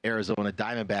that Arizona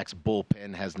Diamondbacks bullpen.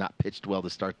 Has not pitched well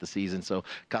to start the season, so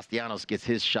Castellanos gets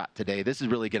his shot today. This is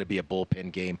really going to be a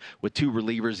bullpen game with 2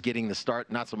 relievers getting the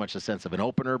start, not so much a sense of an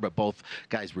opener, but both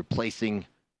guys replacing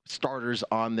starters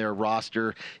on their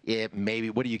roster.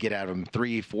 Maybe, what do you get out of them?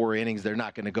 3-4 innings. They're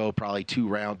not going to go probably 2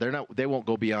 rounds. They won't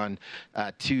go beyond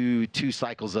two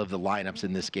cycles of the lineups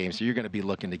in this game. So you're going to be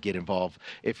looking to get involved,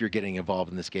 if you're getting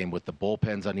involved in this game, with the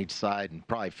bullpens on each side, and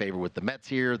probably favor with the Mets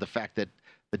here. The fact that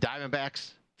the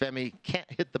Diamondbacks, Femi, can't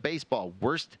hit the baseball.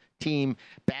 Worst team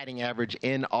batting average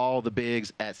in all the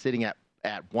bigs, sitting at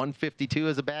 152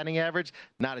 as a batting average.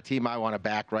 Not a team I want to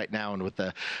back right now. And with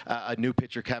a new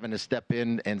pitcher having to step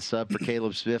in and sub for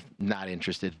Caleb Smith, not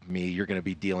interested in me. You're going to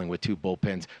be dealing with 2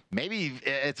 bullpens. Maybe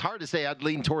it's hard to say. I'd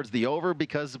lean towards the over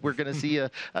because we're going to see a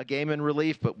game in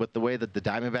relief. But with the way that the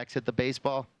Diamondbacks hit the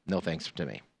baseball, no thanks to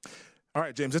me. All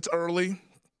right, James, it's early,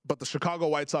 but the Chicago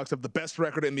White Sox have the best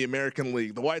record in the American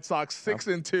League. The White Sox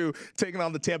 6-2, taking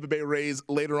on the Tampa Bay Rays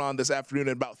later on this afternoon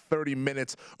in about 30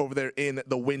 minutes over there in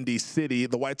the Windy City.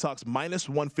 The White Sox minus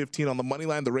 115 on the money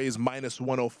line, the Rays minus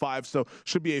 105. So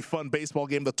should be a fun baseball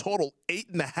game. The total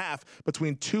 8.5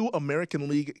 between 2 American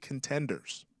League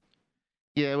contenders.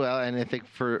 Yeah, well, and I think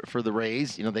for the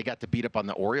Rays, they got to beat up on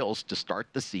the Orioles to start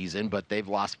the season, but they've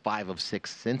lost 5 of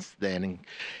 6 since then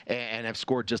and have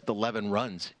scored just 11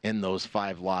 runs in those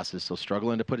 5 losses, so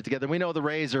struggling to put it together. We know the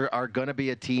Rays are going to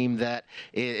be a team that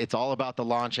it's all about the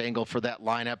launch angle for that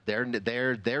lineup.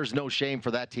 There's no shame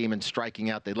for that team in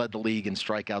striking out. They led the league in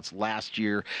strikeouts last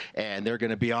year, and they're going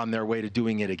to be on their way to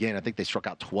doing it again. I think they struck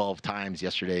out 12 times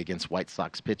yesterday against White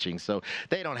Sox pitching, so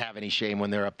they don't have any shame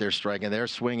when they're up there striking. They're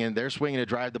swinging to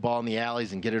drive the ball in the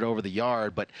alleys and get it over the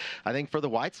yard. But I think for the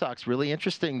White Sox, really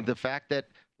interesting the fact that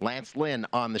Lance Lynn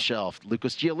on the shelf,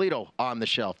 Lucas Giolito on the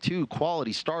shelf, 2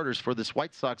 quality starters for this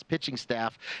White Sox pitching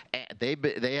staff. They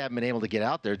haven't been able to get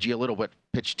out there. Giolito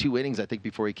pitched 2 innings, I think,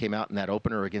 before he came out in that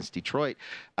opener against Detroit.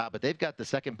 But they've got the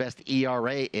second best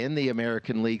ERA in the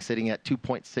American League, sitting at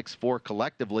 2.64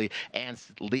 collectively, and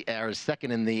are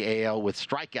second in the AL with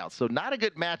strikeouts. So not a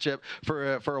good matchup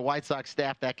for a White Sox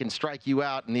staff that can strike you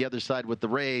out, and the other side with the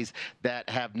Rays that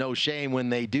have no shame when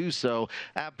they do so.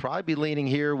 I'd probably be leaning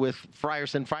here with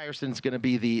Frierson. Frierson's going to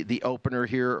be the opener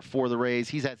here for the Rays.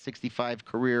 He's had 65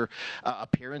 career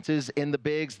appearances in the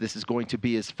bigs. This is going to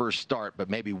be his first start, but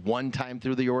maybe one time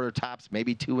through the order tops,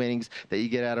 maybe 2 innings that you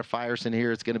get out of Frierson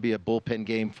here. It's going to be a bullpen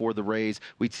game for the Rays.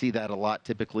 We'd see that a lot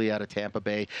typically out of Tampa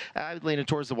Bay. I'm leaning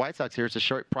towards the White Sox here. It's a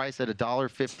short price at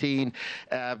 $1.15.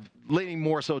 leaning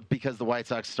more so because the White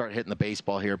Sox start hitting the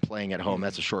baseball here, playing at home.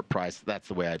 That's a short price. That's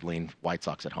the way I'd lean White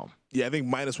Sox at home. Yeah, I think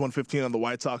minus 115 on the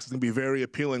White Sox is going to be very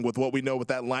appealing with what we know with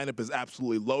that lineup is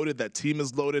absolutely loaded. That team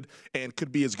is loaded and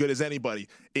could be as good as anybody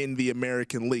in the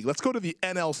American League. Let's go to the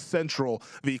NL Central.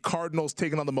 The Cardinals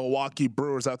taking on the Milwaukee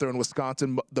Brewers out there in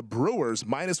Wisconsin. The Brewers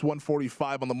minus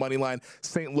 145 on the money line.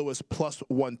 St. Louis plus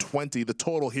 120. The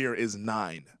total here is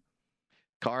 9.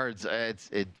 Cards,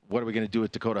 what are we going to do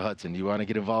with Dakota Hudson? Do you want to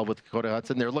get involved with Dakota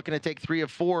Hudson? They're looking to take 3 of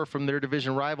 4 from their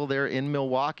division rival there in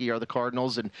Milwaukee, are the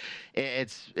Cardinals. And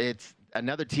it's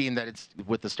another team that it's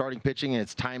with the starting pitching and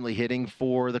it's timely hitting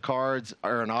for the Cards.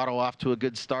 Arenado off to a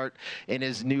good start in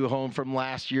his new home from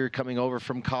last year, coming over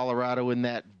from Colorado in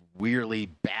that weirdly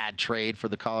bad trade for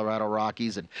the Colorado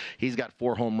Rockies. And he's got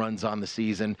 4 home runs on the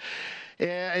season.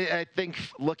 I think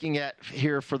looking at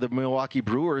here for the Milwaukee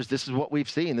Brewers, this is what we've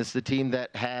seen. This is a team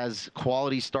that has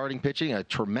quality starting pitching, a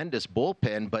tremendous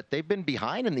bullpen, but they've been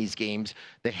behind in these games.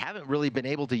 They haven't really been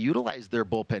able to utilize their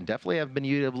bullpen. Definitely haven't been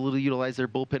able to utilize their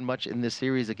bullpen much in this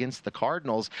series against the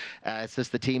Cardinals. It's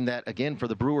just the team that, again, for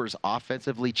the Brewers,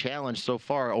 offensively challenged so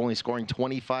far, only scoring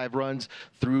 25 runs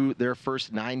through their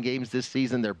first 9 games this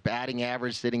season. Their batting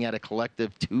average sitting at a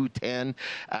collective 210.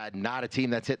 Not a team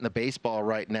that's hitting the baseball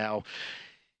right now.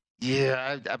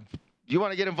 Yeah, you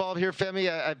want to get involved here, Femi?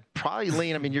 I'd probably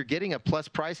lean. I mean, you're getting a plus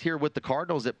price here with the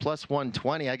Cardinals at plus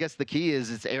 120. I guess the key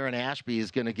is it's Aaron Ashby is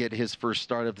going to get his first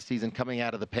start of the season coming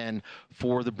out of the pen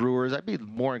for the Brewers. I'd be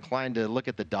more inclined to look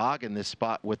at the dog in this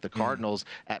spot with the Cardinals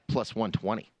at plus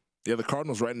 120. Yeah, the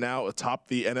Cardinals right now atop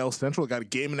the NL Central got a 1.5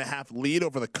 game lead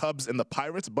over the Cubs and the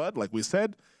Pirates, but like we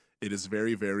said, it is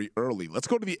very, very early. Let's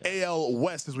go to the AL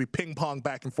West as we ping-pong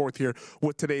back and forth here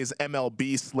with today's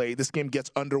MLB slate. This game gets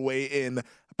underway in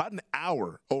about an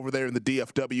hour over there in the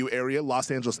DFW area. Los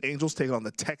Angeles Angels taking on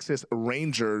the Texas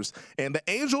Rangers. And the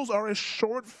Angels are a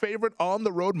short favorite on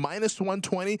the road, minus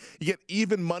 120. You get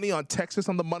even money on Texas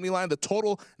on the money line. The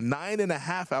total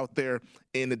 9.5 out there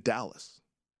in Dallas.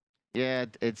 Yeah,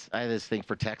 I just think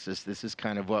for Texas, this is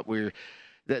kind of what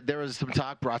there was some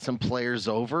talk, brought some players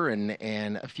over and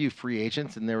a few free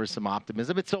agents, and there was some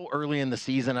optimism. It's so early in the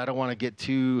season. I don't want to get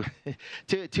too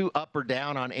up or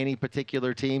down on any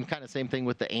particular team. Kind of same thing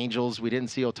with the Angels. We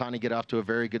didn't see Ohtani get off to a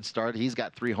very good start. He's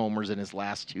got 3 homers in his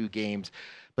last 2 games.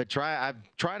 But I'm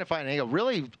trying to find an angle.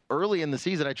 Really early in the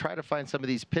season, I try to find some of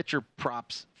these pitcher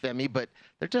props, Femi, but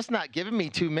they're just not giving me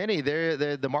too many.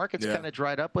 The market's kind of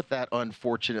dried up with that,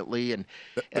 unfortunately. And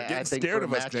they're getting scared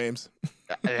of us, James.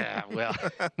 Yeah, well,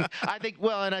 I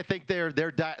think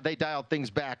they dialed things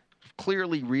back,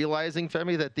 clearly realizing,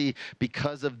 Femi, that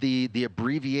because of the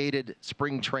abbreviated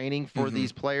spring training for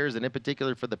these players, and in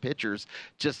particular for the pitchers,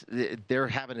 just they're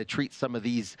having to treat some of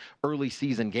these early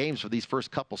season games for these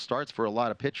first couple starts for a lot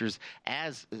of pitchers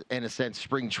as, in a sense,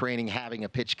 spring training, having a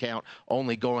pitch count,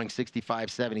 only going 65,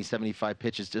 70, 75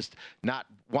 pitches, just not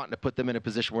wanting to put them in a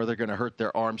position where they're going to hurt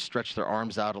their arms, stretch their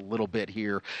arms out a little bit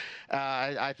here.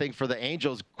 I think for the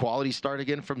Angels, quality start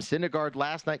again from Syndergaard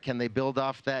last night. Can they build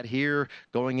off that here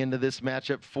going into this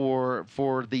matchup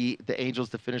for the Angels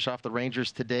to finish off the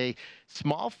Rangers today?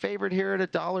 Small favorite here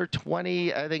at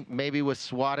 $1.20. I think maybe with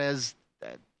Suarez.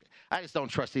 I just don't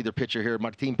trust either pitcher here.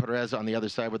 Martin Perez on the other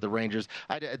side with the Rangers.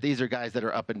 These are guys that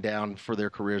are up and down for their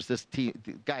careers. This team,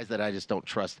 guys that I just don't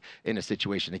trust in a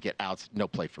situation to get outs. No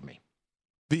play for me.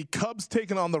 The Cubs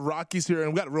taking on the Rockies here,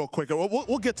 and we got it real quick.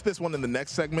 We'll get to this one in the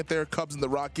next segment there, Cubs and the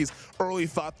Rockies. Early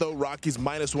thought, though, Rockies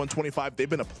minus 125. They've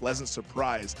been a pleasant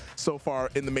surprise so far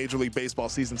in the Major League Baseball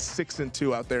season,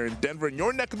 6-2 out there in Denver. In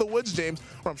your neck of the woods, James,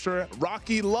 where I'm sure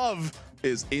Rocky love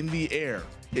is in the air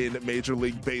in Major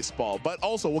League Baseball. But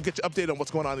also, we'll get you updated on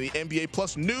what's going on in the NBA,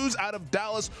 plus news out of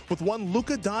Dallas with one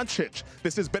Luka Doncic.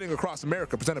 This is Betting Across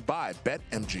America, presented by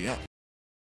BetMGM.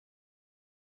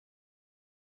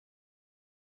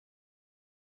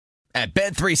 At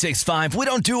Bet365, we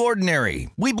don't do ordinary.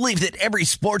 We believe that every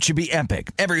sport should be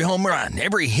epic. Every home run,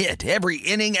 every hit, every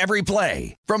inning, every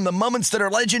play. From the moments that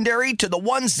are legendary to the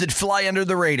ones that fly under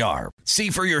the radar. See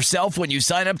for yourself when you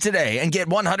sign up today and get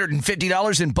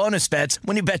 $150 in bonus bets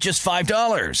when you bet just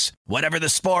 $5. Whatever the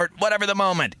sport, whatever the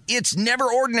moment, it's never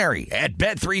ordinary at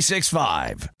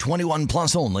Bet365. 21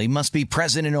 plus only. Must be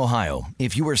present in Ohio.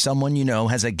 If you or someone you know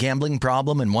has a gambling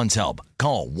problem and wants help,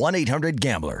 call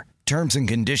 1-800-GAMBLER. Terms and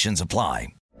conditions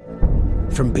apply.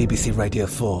 From BBC Radio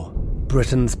 4,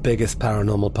 Britain's biggest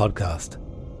paranormal podcast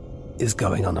is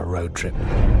going on a road trip.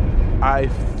 I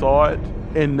thought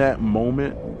in that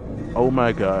moment, oh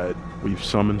my God, we've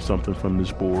summoned something from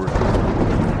this board.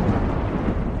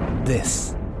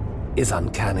 This is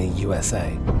Uncanny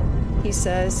USA. He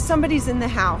says, somebody's in the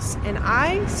house, and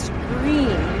I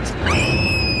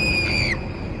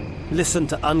Listen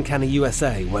to Uncanny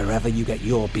USA wherever you get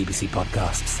your BBC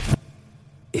podcasts,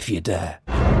 if you dare.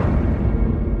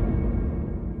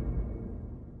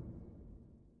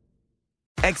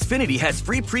 Xfinity has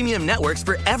free premium networks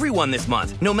for everyone this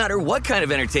month, no matter what kind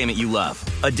of entertainment you love.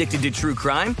 Addicted to true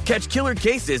crime? Catch killer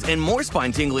cases and more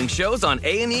spine-tingling shows on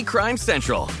A&E Crime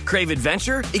Central. Crave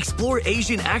adventure? Explore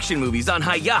Asian action movies on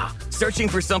Hi-YAH. Searching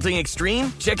for something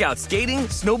extreme? Check out skating,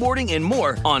 snowboarding, and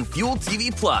more on Fuel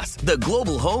TV Plus, the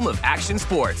global home of action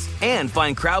sports. And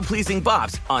find crowd-pleasing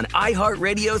bops on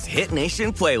iHeartRadio's Hit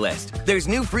Nation playlist. There's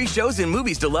new free shows and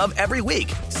movies to love every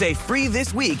week. Say free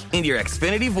this week in your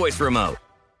Xfinity voice remote.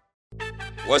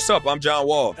 What's up? I'm John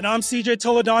Wall. And I'm CJ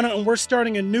Toledano, and we're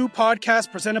starting a new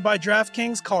podcast presented by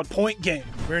DraftKings called Point Game.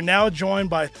 We're now joined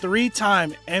by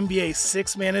three-time NBA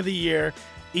Sixth Man of the Year,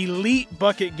 elite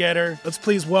bucket getter. Let's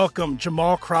please welcome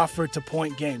Jamal Crawford to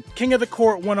Point Game. King of the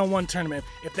Court one-on-one tournament.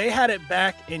 If they had it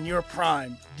back in your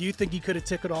prime, do you think you could have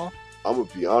took it all? I'm going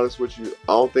to be honest with you.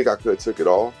 I don't think I could have took it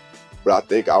all, but I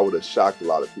think I would have shocked a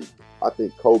lot of people. I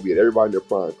think Kobe and everybody in their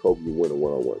prime, Kobe would win a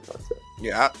one-on-one contest.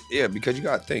 Yeah, because you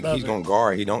got to think, he's going to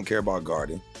guard. He don't care about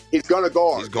guarding. He's going to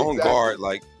guard. He's going to guard.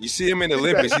 Like, you see him in the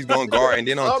Olympics, he's going to guard. And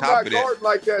then on top of that. I'm not guarding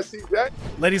like that, CJ.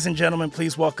 Ladies and gentlemen,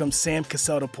 please welcome Sam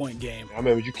Cassell to Point Game. I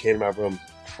remember you came out from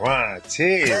crying,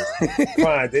 tears.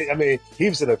 I mean, he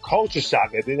was in a culture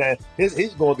shock. And then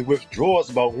he's going through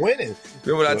withdrawals about winning.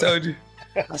 Remember what I told you?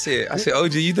 I said,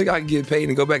 OG, you think I can get paid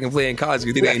and go back and play in college?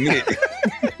 You think they ain't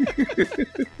it?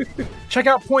 Check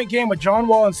out Point Game with John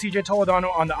Wall and CJ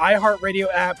Toledano on the iHeartRadio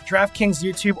app, DraftKings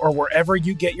YouTube, or wherever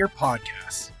you get your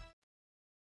podcasts.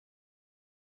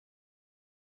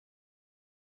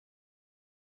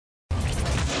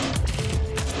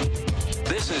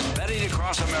 This is Betting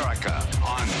Across America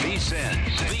on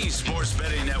VSiN, the Sports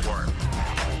Betting Network.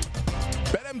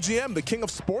 BetMGM, the king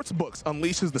of sports books,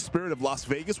 unleashes the spirit of Las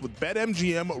Vegas with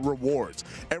BetMGM rewards.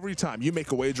 Every time you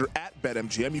make a wager at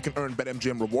BetMGM, you can earn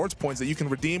BetMGM rewards points that you can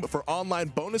redeem for online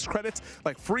bonus credits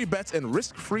like free bets and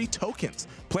risk-free tokens.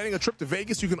 Planning a trip to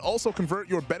Vegas, you can also convert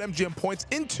your BetMGM points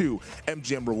into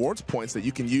MGM rewards points that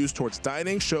you can use towards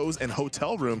dining, shows, and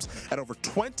hotel rooms at over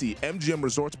 20 MGM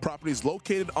Resorts properties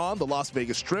located on the Las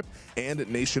Vegas Strip and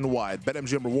nationwide.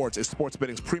 BetMGM Rewards is sports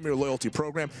betting's premier loyalty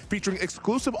program featuring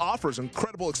exclusive offers,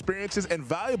 incredible experiences, and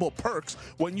valuable perks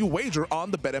when you wager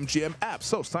on the BetMGM app.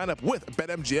 So sign up with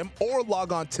BetMGM or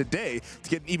log on today to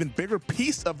get an even bigger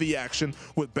piece of the action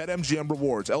with BetMGM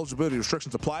rewards. Eligibility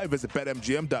restrictions apply. Visit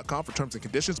BetMGM.com for terms and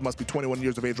conditions. Must be 21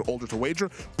 years of age or older to wager.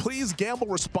 Please gamble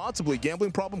responsibly.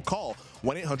 Gambling problem? Call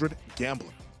 1-800-GAMBLER.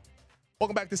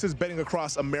 Welcome back. This is Betting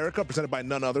Across America, presented by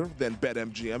none other than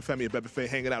BetMGM. Femi Abebefe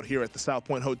hanging out here at the South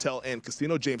Point Hotel and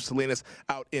Casino. James Salinas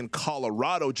out in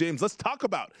Colorado. James, let's talk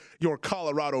about your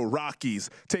Colorado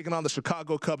Rockies taking on the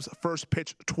Chicago Cubs. First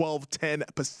pitch, 12:10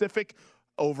 Pacific,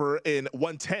 over in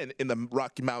 110 in the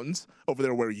Rocky Mountains, over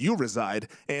there where you reside.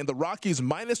 And the Rockies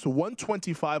minus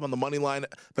 125 on the money line.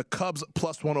 The Cubs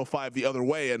plus 105 the other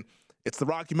way. And it's the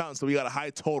Rocky Mountains, so we got a high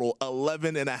total.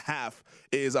 11.5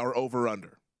 is our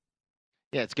over-under.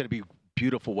 Yeah, it's going to be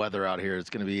beautiful weather out here. It's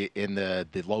going to be in the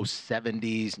low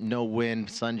 70s, no wind,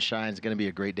 sunshine. It's going to be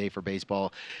a great day for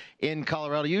baseball in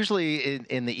Colorado. Usually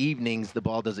in the evenings, the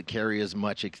ball doesn't carry as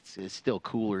much. It's still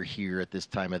cooler here at this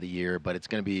time of the year, but it's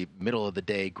going to be middle of the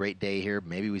day, great day here.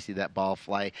 Maybe we see that ball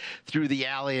fly through the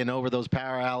alley and over those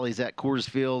power alleys at Coors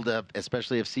Field,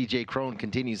 especially if C.J. Cron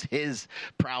continues his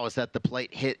prowess at the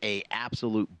plate. Hit a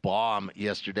absolute bomb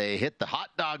yesterday. Hit the hot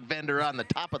dog vendor on the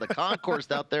top of the concourse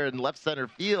out there in left center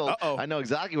field. Uh-oh. I know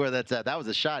exactly where that's at. That was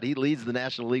a shot. He leads the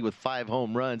National League with 5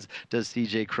 home runs, does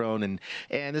C.J. Cron. And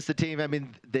this is the team, I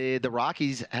mean, the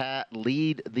Rockies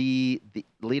lead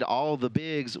all the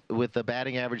bigs with the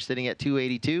batting average sitting at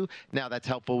 282. Now, that's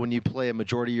helpful when you play a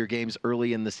majority of your games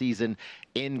early in the season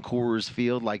in Coors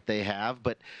Field like they have.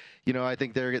 But, you know, I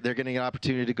think they're getting an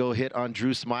opportunity to go hit on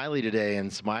Drew Smyly today.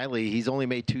 And Smyly, he's only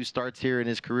made 2 starts here in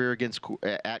his career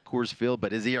at Coors Field,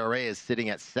 but his ERA is sitting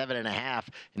at 7.5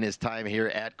 in his time here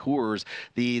at Coors.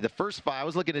 The first 5, I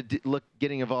was looking at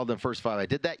getting involved in the first 5. I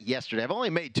did that yesterday. I've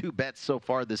only made 2 bets so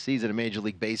far this season in Major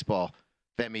League Baseball.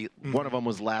 Femi, one of them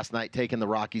was last night, taking the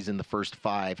Rockies in the first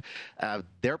 5.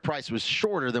 Their price was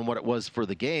shorter than what it was for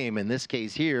the game. In this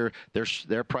case here,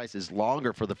 their price is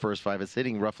longer for the first 5. It's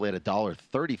sitting roughly at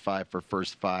 $1.35 for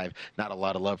first 5. Not a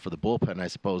lot of love for the bullpen, I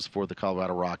suppose, for the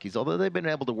Colorado Rockies, although they've been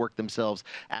able to work themselves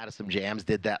out of some jams.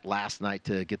 Did that last night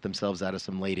to get themselves out of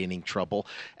some late inning trouble.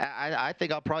 I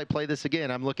think I'll probably play this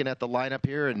again. I'm looking at the lineup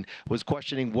here and was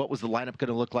questioning what was the lineup going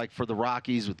to look like for the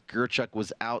Rockies. With Gerchuk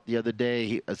was out the other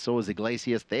day. So was Iglesias.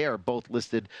 Iglesias, they are both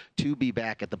listed to be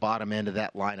back at the bottom end of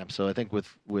that lineup. So I think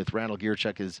with Randall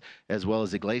Gierchuk as well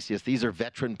as Iglesias, these are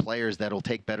veteran players that will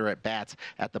take better at bats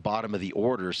at the bottom of the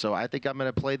order. So I think I'm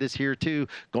going to play this here too,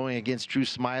 going against Drew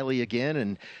Smyly again,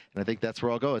 and I think that's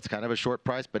where I'll go. It's kind of a short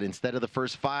price, but instead of the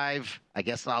first 5, I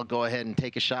guess I'll go ahead and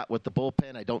take a shot with the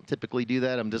bullpen. I don't typically do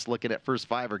that. I'm just looking at first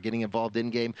 5 or getting involved in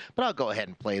game, but I'll go ahead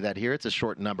and play that here. It's a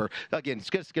short number. Again, it's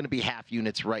just going to be half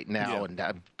units right now, and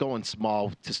I'm going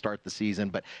small to start the season,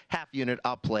 but half unit,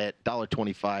 I'll play it.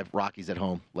 $1.25, Rockies at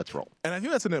home. Let's roll. And I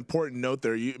think that's an important note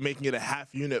there, you making it a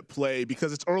half unit play,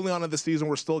 because it's early on in the season.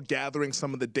 We're still gathering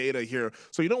some of the data here.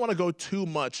 So you don't want to go too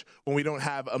much when we don't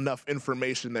have enough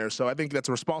information there. So I think that's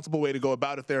a responsible way to go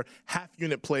about it there. Half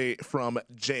unit play from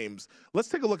James. Let's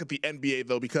take a look at the NBA,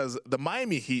 though, because the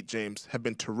Miami Heat, James, have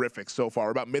been terrific so far.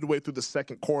 About midway through the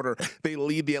second quarter, they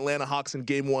lead the Atlanta Hawks in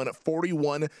game 1,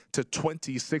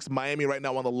 41-26. Miami right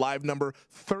now on the live number,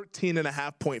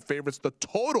 13.5-point favorites. The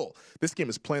total, this game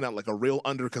is playing out like a real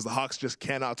under because the Hawks just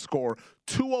cannot score.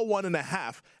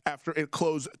 201.5 after it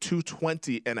closed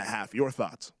 220.5. Your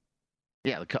thoughts?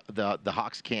 Yeah, the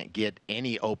Hawks can't get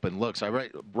any open looks.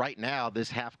 Right now, this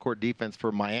half-court defense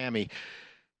for Miami,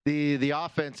 the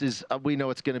offense is, we know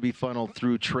it's going to be funneled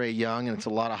through Trae Young, and it's a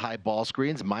lot of high ball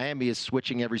screens. Miami is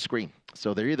switching every screen.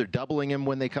 So they're either doubling him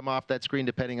when they come off that screen,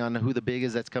 depending on who the big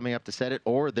is that's coming up to set it,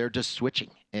 or they're just switching.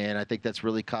 And I think that's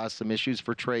really caused some issues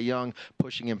for Trae Young,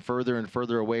 pushing him further and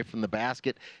further away from the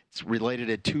basket. It's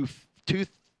related to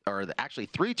actually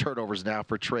 3 turnovers now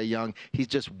for Trae Young. He's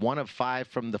just 1 of 5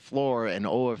 from the floor and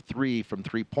 0 of 3 from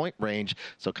three-point range.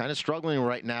 So kind of struggling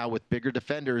right now with bigger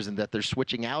defenders, and that they're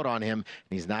switching out on him, and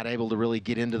he's not able to really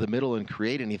get into the middle and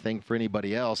create anything for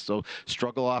anybody else. So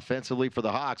struggle offensively for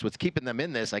the Hawks. What's keeping them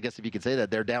in this, I guess if you could say that,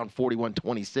 they're down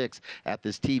 41-26 at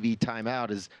this TV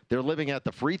timeout, is they're living at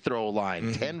the free throw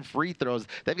line. 10 free throws.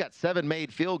 They've got 7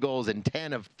 made field goals and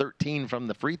 10 of 13 from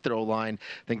the free throw line.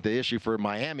 I think the issue for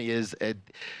Miami is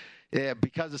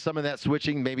because of some of that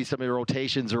switching, maybe some of the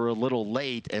rotations are a little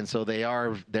late, and so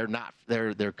they're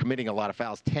committing a lot of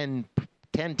fouls.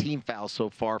 10 team fouls so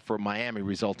far for Miami,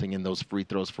 resulting in those free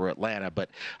throws for Atlanta. But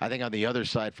I think on the other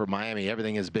side for Miami,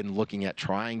 everything has been looking at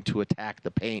trying to attack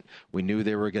the paint. We knew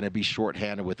they were going to be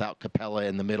shorthanded without Capella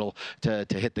in the middle to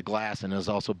hit the glass, and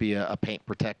also be a paint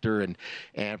protector.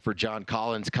 And for John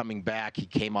Collins coming back, he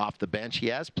came off the bench. He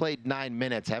has played 9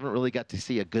 minutes. Haven't really got to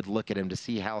see a good look at him to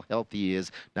see how healthy he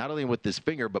is, not only with his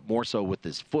finger, but more so with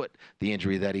his foot, the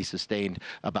injury that he sustained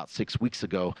about 6 weeks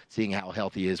ago, seeing how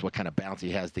healthy he is, what kind of bounce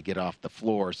he has to get off the floor.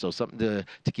 So something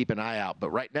to keep an eye out. But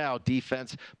right now,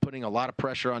 defense putting a lot of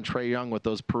pressure on Trae Young with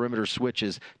those perimeter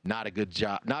switches. Not a good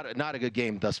job. Not a good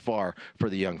game thus far for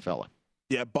the young fella.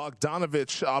 Yeah,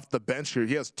 Bogdanovich off the bench here.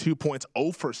 He has 2 points,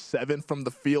 0 for 7 from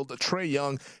the field. Trae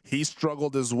Young, he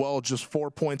struggled as well. Just 4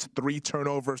 points, 3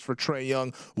 turnovers for Trae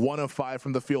Young. 1 of 5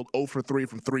 from the field, 0 for 3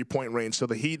 from three-point range. So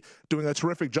the Heat doing a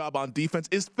terrific job on defense.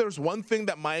 There's one thing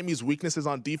that Miami's weakness is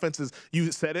on defense is, you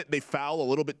said it, they foul a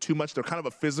little bit too much. They're kind of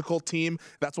a physical team.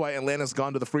 That's why Atlanta's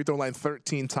gone to the free throw line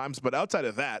 13 times. But outside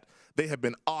of that, they have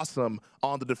been awesome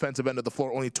on the defensive end of the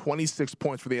floor. Only 26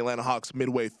 points for the Atlanta Hawks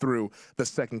midway through the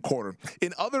second quarter.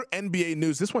 In other NBA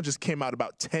news, this one just came out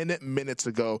about 10 minutes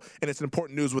ago, and it's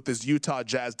important news with this Utah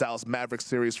Jazz Dallas Mavericks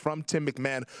series from Tim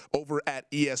McMahon over at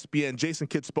ESPN. Jason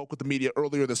Kidd spoke with the media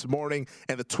earlier this morning,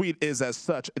 and the tweet is as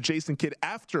such. Jason Kidd,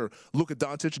 after Luka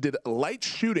Doncic did light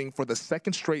shooting for the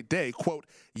second straight day, quote,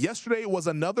 "Yesterday was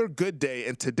another good day,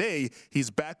 and today he's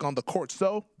back on the court,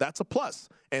 so that's a plus.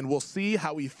 And we'll see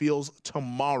how he feels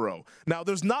tomorrow." Now,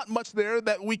 there's not much there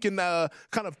that we can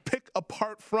kind of pick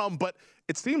apart from, but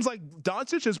it seems like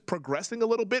Doncic is progressing a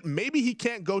little bit. Maybe he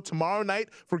can't go tomorrow night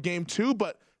for game 2,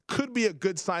 but could be a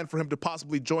good sign for him to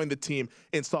possibly join the team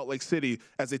in Salt Lake City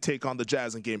as they take on the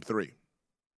Jazz in game 3.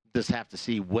 Just have to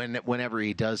see whenever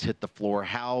he does hit the floor,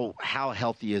 how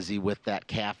healthy is he with that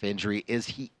calf injury? Is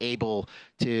he able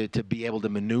to be able to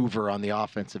maneuver on the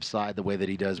offensive side the way that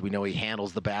he does? We know he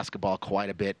handles the basketball quite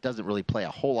a bit, doesn't really play a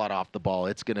whole lot off the ball.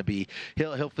 It's going to be,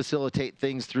 he'll facilitate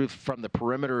things from the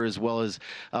perimeter as well as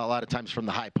a lot of times from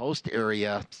the high post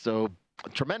area. So a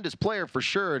tremendous player for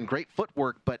sure, and great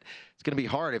footwork, but it's going to be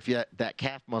hard if that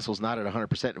calf muscle's not at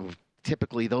 100%.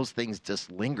 Typically, those things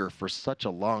just linger for such a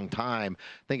long time.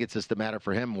 I think it's just a matter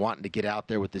for him wanting to get out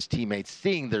there with his teammates,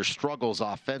 seeing their struggles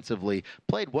offensively.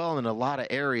 Played well in a lot of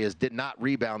areas, did not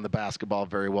rebound the basketball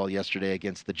very well yesterday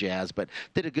against the Jazz, but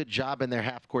did a good job in their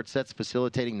half-court sets,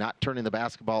 facilitating, not turning the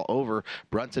basketball over.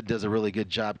 Brunson does a really good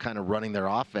job kind of running their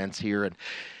offense here. And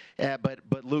But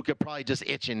Luka probably just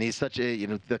itching. He's such a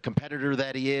the competitor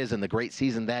that he is, and the great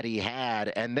season that he had.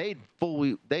 And they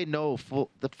know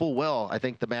full well. I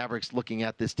think the Mavericks looking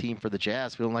at this team for the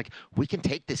Jazz, feeling like we can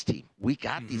take this team. We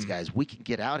got these guys. We can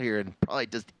get out here, and probably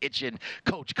just itching.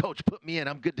 Coach, put me in.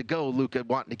 I'm good to go. Luka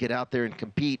wanting to get out there and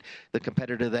compete. The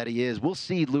competitor that he is. We'll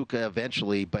see Luka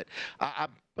eventually, but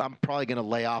I'm probably going to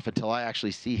lay off until I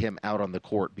actually see him out on the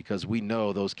court, because we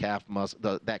know those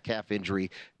that calf injury,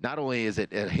 not only is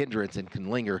it a hindrance and can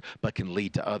linger, but can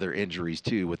lead to other injuries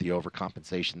too, with the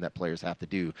overcompensation that players have to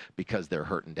do because they're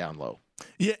hurting down low.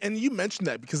 Yeah, and you mentioned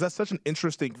that because that's such an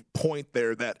interesting point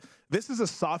there, that this is a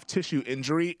soft tissue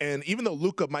injury, and even though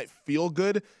Luka might feel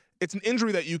good, it's an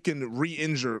injury that you can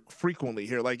re-injure frequently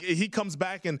here. Like, he comes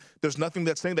back and there's nothing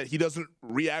that's saying that he doesn't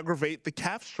re-aggravate the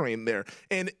calf strain there.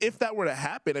 And if that were to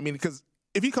happen, I mean, because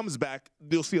if he comes back,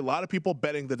 you'll see a lot of people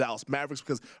betting the Dallas Mavericks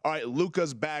because, all right,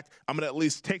 Luka's back. I'm going to at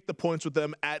least take the points with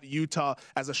them at Utah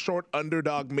as a short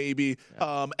underdog maybe.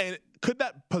 Yeah. And could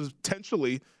that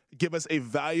potentially give us a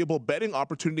valuable betting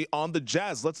opportunity on the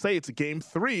Jazz? Let's say it's Game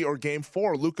 3 or Game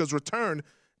 4, Luka's return.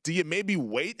 Do you maybe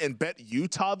wait and bet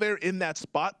Utah there in that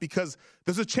spot? Because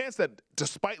there's a chance that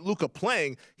despite Luka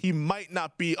playing, he might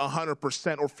not be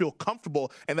 100% or feel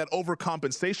comfortable, and that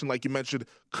overcompensation, like you mentioned,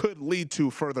 could lead to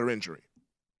further injury.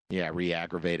 Yeah,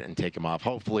 re-aggravate it and take him off.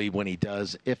 Hopefully when he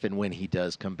does, if and when he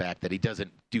does come back, that he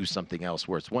doesn't do something else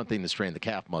where it's one thing to strain the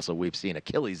calf muscle. We've seen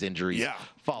Achilles injuries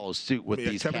follow suit with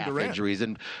these Kevin calf Durant. Injuries.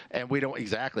 And we don't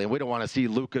want to see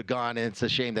Luka gone. And it's a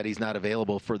shame that he's not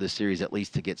available for this series, at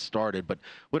least to get started. But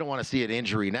we don't want to see an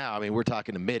injury now. I mean, we're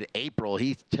talking to mid-April.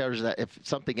 He tells that if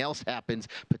something else happens,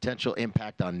 potential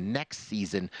impact on next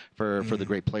season for the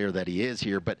great player that he is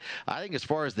here. But I think as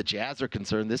far as the Jazz are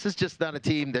concerned, this is just not a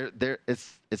team.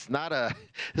 This is not a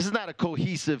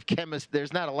cohesive chemistry.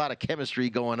 There's not a lot of chemistry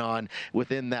going on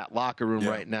within that locker room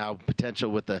right now.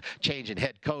 Potential with the change in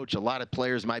head coach. A lot of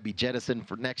players might be jettisoned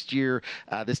for next year.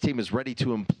 This team is ready to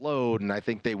implode, and I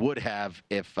think they would have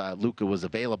if Luka was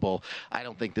available. I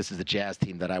don't think this is a Jazz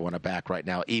team that I want to back right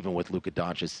now, even with Luka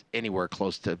Doncic anywhere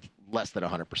close to less than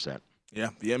 100%. Yeah,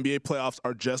 the NBA playoffs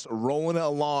are just rolling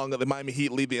along. The Miami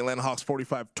Heat lead the Atlanta Hawks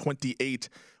 45-28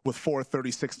 with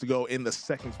 4:36 to go in the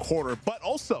second quarter. But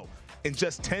also, in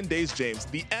just 10 days, James,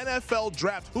 the NFL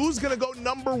draft. Who's going to go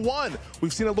number one?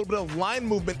 We've seen a little bit of line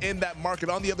movement in that market.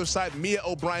 On the other side, Mia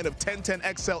O'Brien of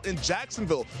 1010XL in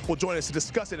Jacksonville will join us to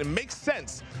discuss it and make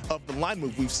sense of the line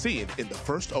move we've seen in the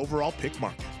first overall pick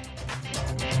market.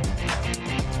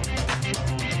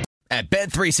 At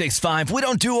Bet365, we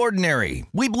don't do ordinary.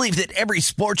 We believe that every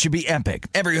sport should be epic.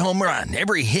 Every home run,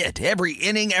 every hit, every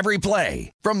inning, every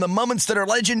play. From the moments that are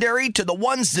legendary to the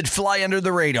ones that fly under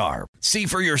the radar. See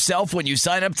for yourself when you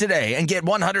sign up today and get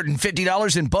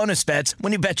 $150 in bonus bets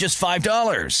when you bet just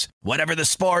 $5. Whatever the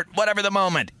sport, whatever the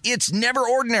moment, it's never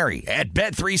ordinary at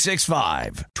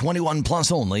Bet365. 21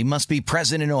 plus only. Must be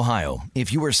present in Ohio.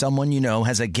 If you or someone you know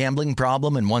has a gambling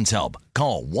problem and wants help,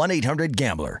 call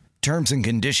 1-800-GAMBLER. Terms and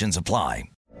conditions apply.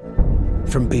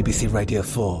 From BBC Radio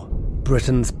 4,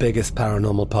 Britain's biggest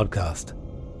paranormal podcast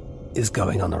is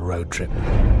going on a road trip.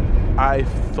 I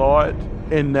thought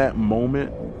in that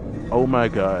moment, oh my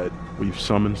God, we've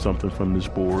summoned something from this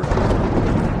board.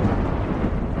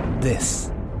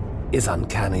 This is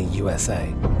Uncanny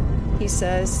USA. He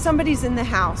says, somebody's in the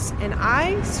house, and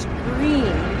I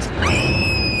screamed.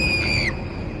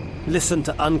 Listen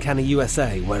to Uncanny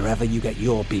USA wherever you get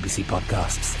your BBC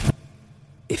podcasts,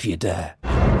 if you dare.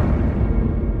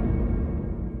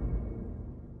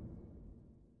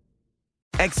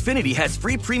 Xfinity has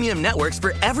free premium networks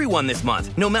for everyone this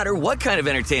month, no matter what kind of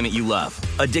entertainment you love.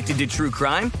 Addicted to true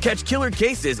crime? Catch killer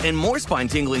cases and more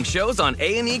spine-tingling shows on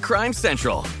A&E Crime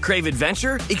Central. Crave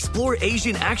adventure? Explore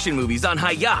Asian action movies on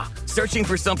Hi-YAH. Searching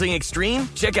for something extreme?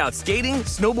 Check out skating,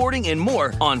 snowboarding, and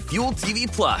more on Fuel TV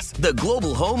Plus, the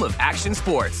global home of action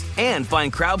sports. And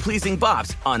find crowd-pleasing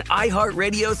bops on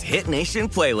iHeartRadio's Hit Nation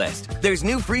playlist. There's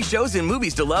new free shows and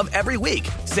movies to love every week.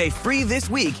 Say free this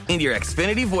week in your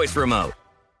Xfinity voice remote.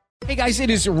 Hey guys, it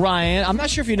is Ryan. I'm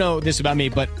not sure if you know this about me,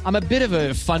 but I'm a bit of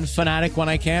a fun fanatic when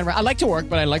I can. I like to work,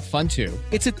 but I like fun too.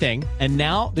 It's a thing. And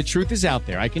now the truth is out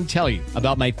there. I can tell you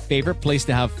about my favorite place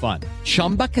to have fun.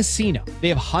 Chumba Casino. They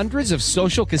have hundreds of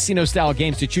social casino style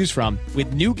games to choose from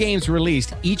with new games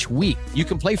released each week. You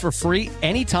can play for free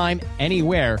anytime,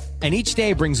 anywhere. And each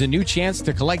day brings a new chance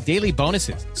to collect daily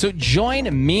bonuses. So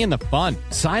join me in the fun.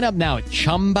 Sign up now at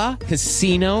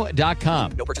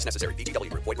ChumbaCasino.com. No purchase necessary. VGW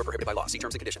Group. Void where prohibited by law. See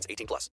terms and conditions. 18+.